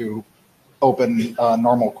resistant to open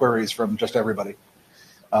normal queries from just everybody.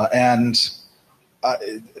 And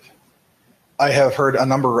I have heard a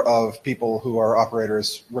number of people who are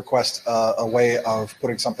operators request a way of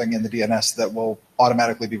putting something in the DNS that will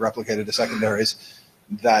automatically be replicated to secondaries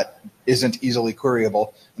that isn't easily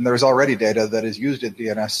queryable. And there's already data that is used in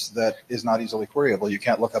DNS that is not easily queryable. You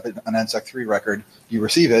can't look up an NSEC3 record. You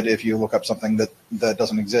receive it if you look up something that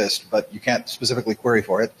doesn't exist, but you can't specifically query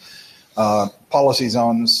for it. Policy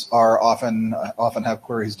zones are often have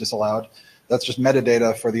queries disallowed. That's just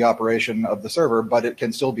metadata for the operation of the server, but it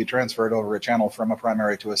can still be transferred over a channel from a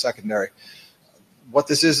primary to a secondary. What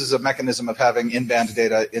this is a mechanism of having in-band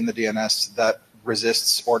data in the DNS that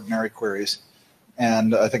resists ordinary queries.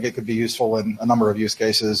 And I think it could be useful in a number of use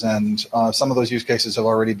cases, and some of those use cases have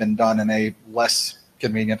already been done in a less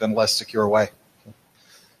convenient and less secure way.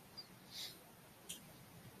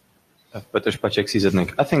 Petr Špaček,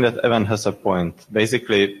 CZNIC. I think that Evan has a point.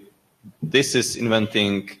 Basically, this is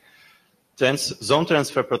inventing zone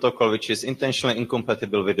transfer protocol, which is intentionally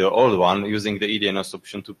incompatible with the old one, using the EDNS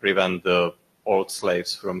option to prevent the old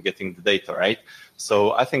slaves from getting the data, right?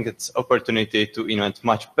 So I think it's opportunity to invent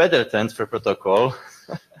much better transfer protocol,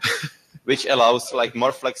 which allows like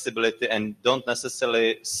more flexibility and don't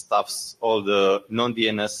necessarily stuffs all the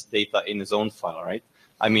non-DNS data in its own file, right?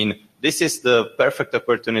 I mean, this is the perfect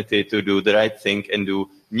opportunity to do the right thing and do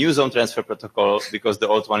new zone transfer protocol because the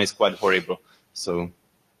old one is quite horrible. So.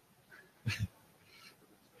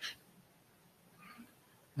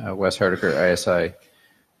 Wes Hardiker, ISI.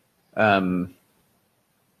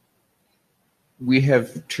 We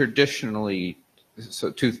have traditionally,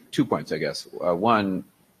 so two points, I guess. One,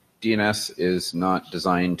 DNS is not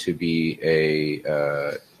designed to be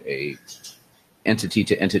a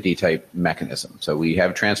entity-to-entity type mechanism. So we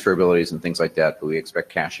have transferabilities and things like that, but we expect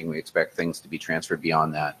caching. We expect things to be transferred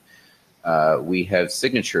beyond that. We have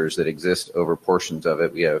signatures that exist over portions of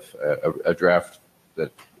it. We have a draft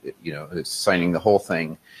that is signing the whole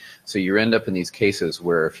thing. So you end up in these cases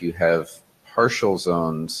where if you have partial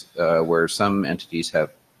zones where some entities have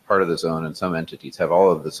part of the zone and some entities have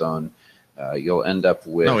all of the zone, you'll end up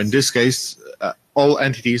with... No, in this case, all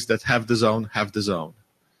entities that have the zone have the zone.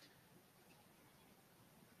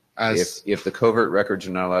 If the covert records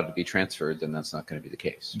are not allowed to be transferred, then that's not going to be the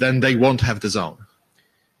case. Then they won't have the zone.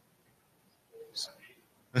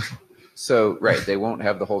 So, right, they won't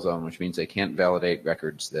have the whole zone, which means they can't validate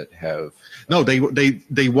records that have... No,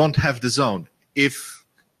 they won't have the zone. If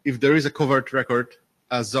there is a covert record,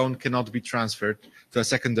 a zone cannot be transferred to a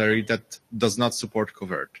secondary that does not support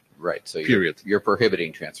covert. Right, so period. You're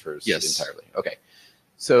prohibiting transfers entirely. Okay.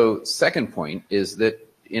 So, second point is that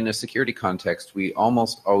in a security context, we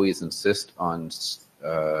almost always insist on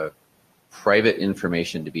private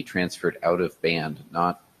information to be transferred out of band,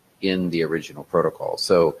 not in the original protocol.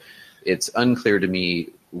 So it's unclear to me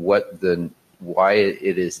why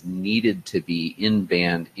it is needed to be in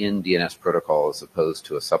band in DNS protocol as opposed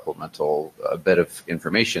to a supplemental bit of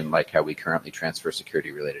information like how we currently transfer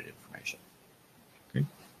security related information. Okay.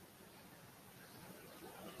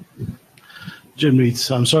 Jim Reed,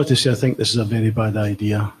 I'm sorry to say I think this is a very bad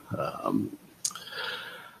idea.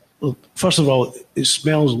 Well, first of all, it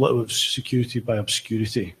smells a little of security by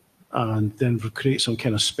obscurity, and then create some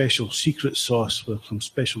kind of special secret sauce where some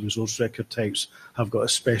special resource record types have got a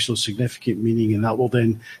special significant meaning, and that will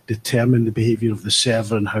then determine the behavior of the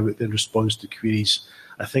server and how it then responds to queries.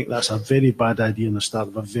 I think that's a very bad idea and the start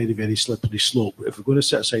of a very, very slippery slope. If we're going to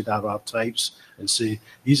set aside RR types and say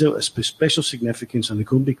these are of special significance and they're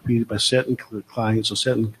going to be queried by certain clients or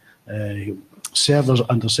certain servers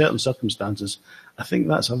under certain circumstances, I think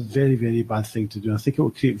that's a very, very bad thing to do. I think it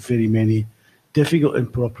will create very many difficult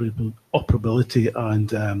interoperability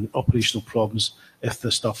and operational problems if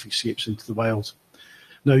the stuff escapes into the wild.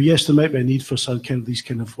 Now, yes, there might be a need for some kind of these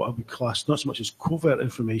kind of what I would class not so much as covert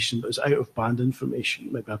information, but as out-of-band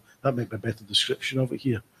information. That might be a better description of it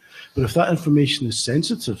here. But if that information is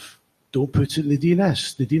sensitive, don't put it in the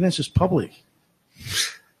DNS. The DNS is public.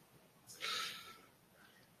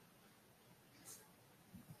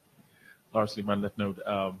 Largely on that note,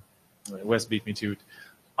 Wes beat me to it.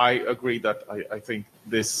 I agree that I think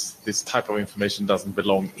this type of information doesn't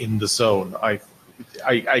belong in the zone.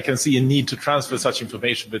 I can see a need to transfer such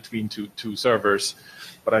information between two servers,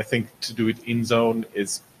 but I think to do it in zone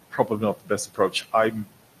is probably not the best approach. I'm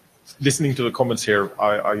listening to the comments here.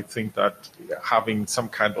 I think that having some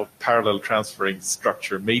kind of parallel transferring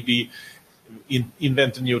structure, maybe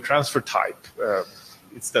invent a new transfer type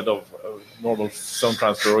instead of normal zone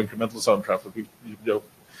transfer or incremental zone transfer.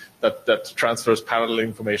 That transfers parallel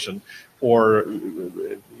information, or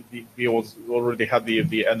we already had the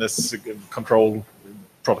NS control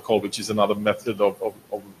protocol, which is another method of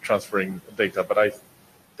transferring data. But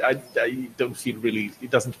I don't feel really,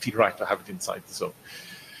 it doesn't feel right to have it inside the zone.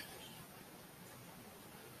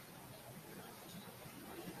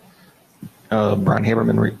 Brian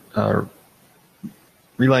Haberman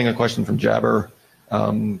relaying a question from Jabber.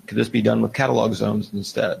 Could this be done with catalog zones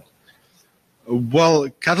instead? Well,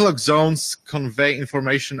 catalog zones convey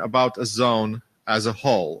information about a zone as a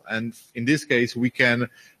whole. And in this case, we can,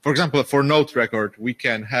 for example, for node record, we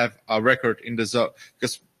can have a record in the zone,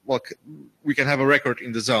 because we can have a record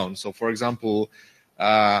in the zone. So, for example,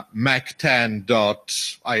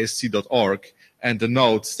 mac10.isc.org and the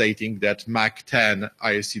node stating that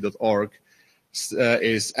mac10.isc.org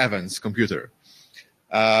is Evan's computer,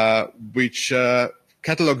 which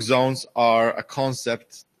catalog zones are a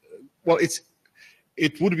concept. Well,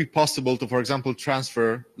 it would be possible to, for example,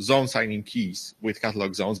 transfer zone signing keys with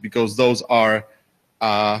catalog zones, because those are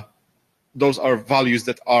values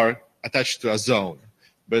that are attached to a zone.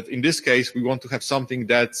 But in this case, we want to have something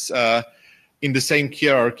that's in the same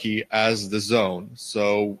hierarchy as the zone.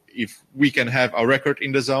 So if we can have a record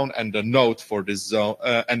in the zone and a node for this zone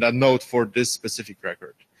and a node for this specific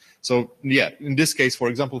record. So yeah, in this case, for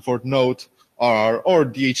example, for node RR or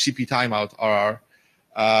DHCP timeout RR,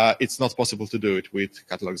 it's not possible to do it with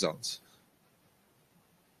catalog zones.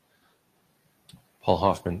 Paul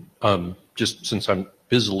Hoffman, just since I'm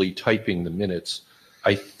busily typing the minutes,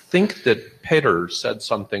 I think that Peter said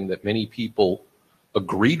something that many people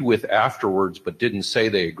agreed with afterwards but didn't say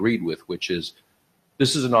they agreed with, which is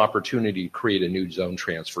this is an opportunity to create a new zone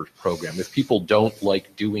transfer program. If people don't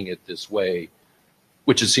like doing it this way,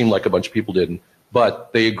 which it seemed like a bunch of people didn't,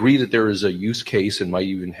 but they agree that there is a use case and might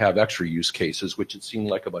even have extra use cases, which it seemed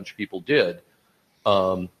like a bunch of people did.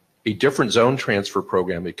 A different zone transfer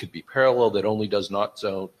program, it could be parallel that only does not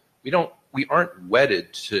zone. We aren't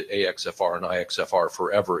wedded to AXFR and IXFR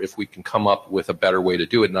forever if we can come up with a better way to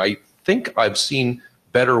do it. And I think I've seen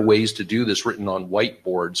better ways to do this written on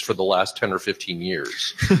whiteboards for the last 10 or 15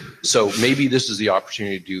 years. So maybe this is the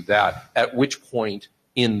opportunity to do that, at which point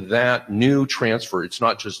in that new transfer, it's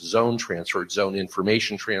not just zone transfer, it's zone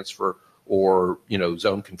information transfer or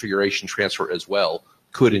zone configuration transfer as well,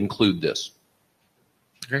 could include this.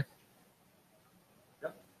 Okay. Yeah.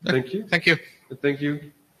 Thank you. Thank you. And thank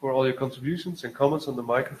you for all your contributions and comments on the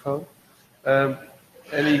microphone.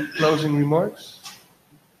 Any closing remarks?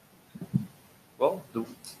 Well,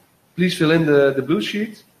 please fill in the blue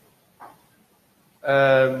sheet.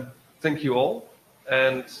 Thank you all,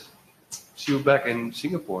 and see you back in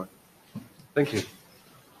Singapore. Thank you.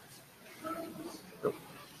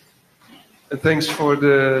 And thanks for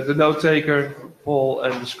the note taker, Paul,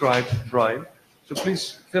 and the scribe, Brian. So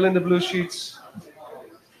please fill in the blue sheets.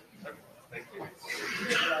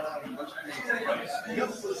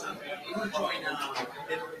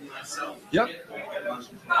 Yeah.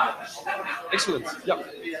 Excellent. Yeah.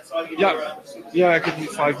 Yeah. I could need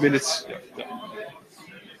 5 minutes. Yeah.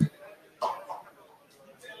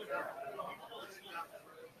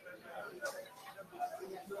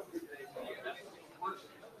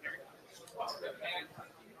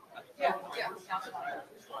 Yeah.